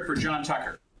 let's hear it for John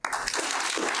Tucker.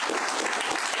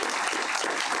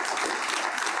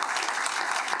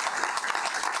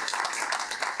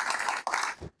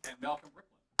 And Malcolm Bricklin.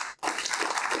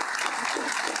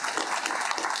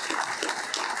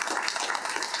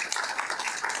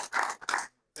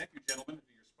 Thank you, gentlemen, to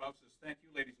your spouses. Thank you,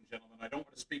 ladies and gentlemen. I don't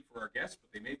want to speak for our guests,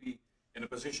 but they may be in a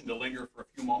position to linger for a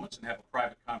few moments and have a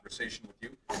private conversation with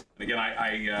you. And again,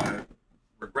 I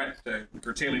regret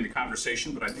curtailing the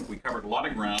conversation, but I think we covered a lot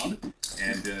of ground.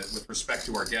 And with respect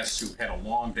to our guests who've had a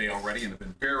long day already and have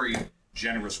been very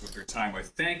generous with their time, I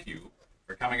thank you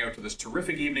for coming out to this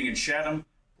terrific evening in Chatham,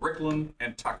 Bricklin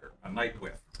and Tucker, a night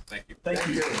with. Thank you. Thank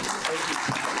you.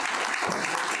 Thank you.